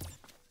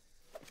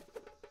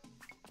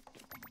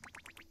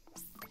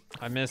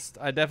 I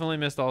definitely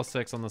missed all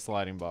 6 on the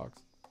sliding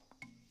box.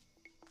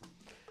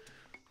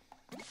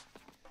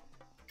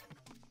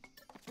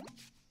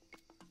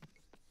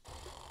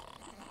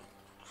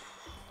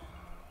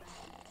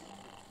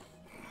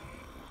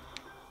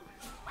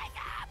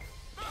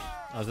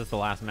 Oh, is this the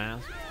last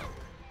mask?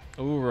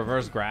 Ooh,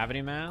 reverse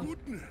gravity mask?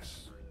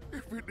 Goodness,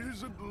 if it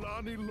isn't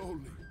Lonnie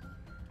Loli.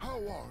 How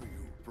are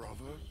you,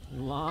 brother?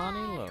 Lonnie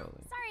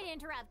Loli. Sorry to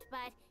interrupt,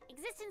 but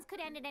existence could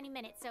end at any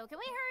minute, so can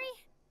we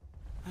hurry?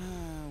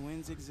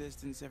 When's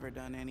existence ever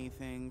done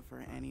anything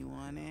for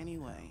anyone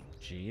anyway?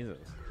 Jesus.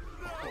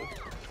 Oh,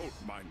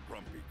 don't mind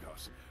Grumpy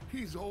Gus.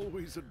 He's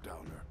always a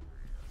downer.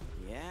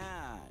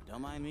 Yeah,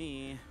 don't mind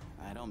me.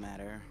 I don't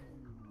matter.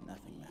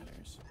 Nothing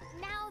matters.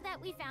 Now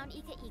that we found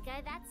Ika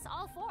Ika, that's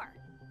all 4.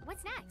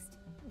 What's next?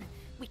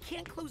 We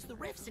can't close the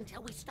rifts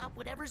until we stop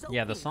whatever's open.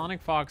 Yeah, the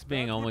Sonic Fox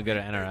being only good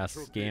at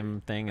NRS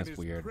game thing is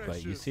weird,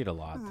 but you see it a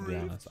lot, to be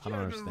honest. I don't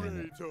understand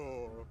it.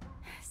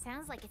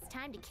 Sounds like it's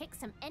time to kick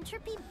some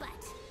entropy butt.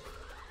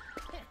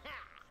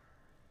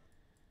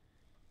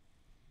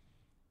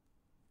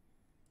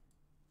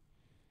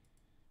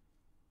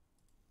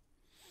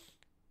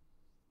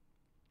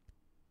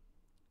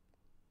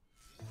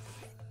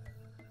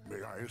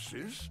 May I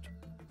assist?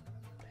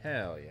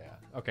 Hell yeah.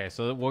 Okay,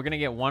 so we're gonna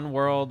get one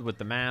world with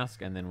the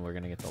mask, and then we're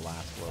gonna get the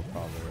last world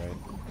probably, right?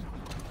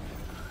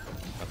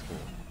 That's cool.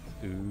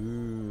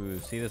 Ooh,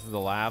 see, this is the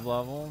lab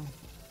level.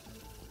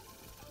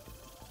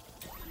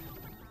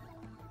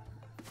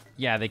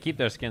 Yeah, they keep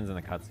their skins in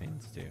the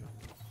cutscenes too.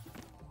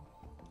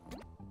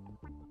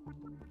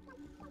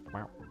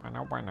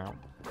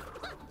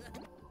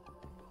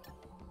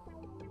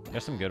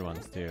 There's some good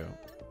ones too.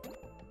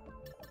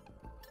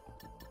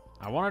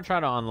 I want to try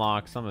to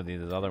unlock some of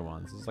these other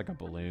ones. This is like a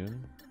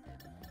balloon.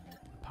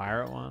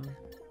 Pirate one.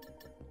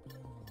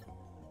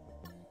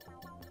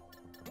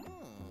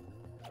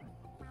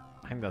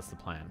 I think that's the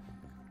plan.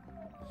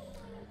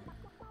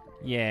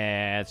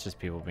 Yeah, it's just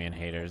people being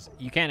haters.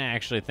 You can't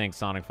actually think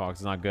Sonic Fox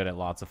is not good at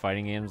lots of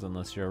fighting games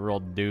unless you're a real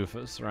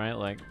doofus, right?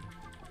 Like,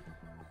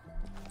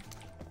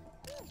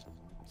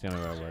 it's the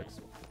only way it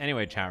works.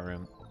 Anyway, chat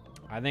room.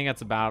 I think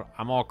it's about...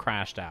 I'm all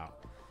crashed out.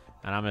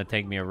 And I'm going to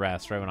take me a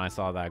rest right when I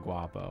saw that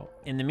guapo.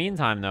 In the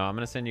meantime, though, I'm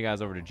going to send you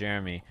guys over to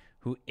Jeremy,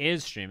 who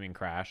is streaming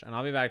Crash. And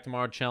I'll be back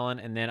tomorrow chilling.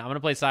 And then I'm going to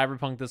play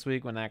Cyberpunk this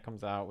week when that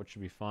comes out, which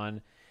should be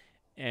fun.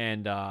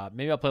 And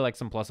maybe I'll play like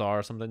some Plus R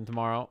or something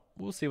tomorrow.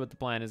 We'll see what the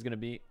plan is going to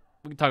be.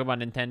 We can talk about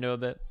Nintendo a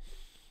bit.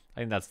 I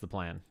think that's the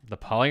plan. The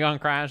polygon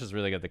crash is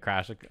really good. The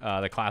classic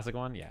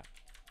one, yeah.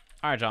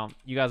 All right, y'all.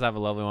 You guys have a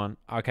lovely one.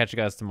 I'll catch you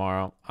guys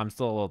tomorrow. I'm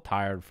still a little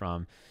tired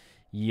from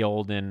ye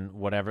olden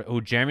whatever. Oh,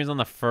 Jeremy's on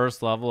the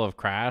first level of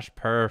Crash.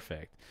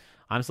 Perfect.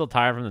 I'm still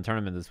tired from the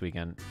tournament this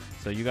weekend.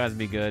 So you guys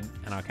be good,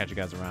 and I'll catch you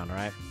guys around, all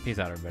right? Peace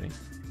out, everybody.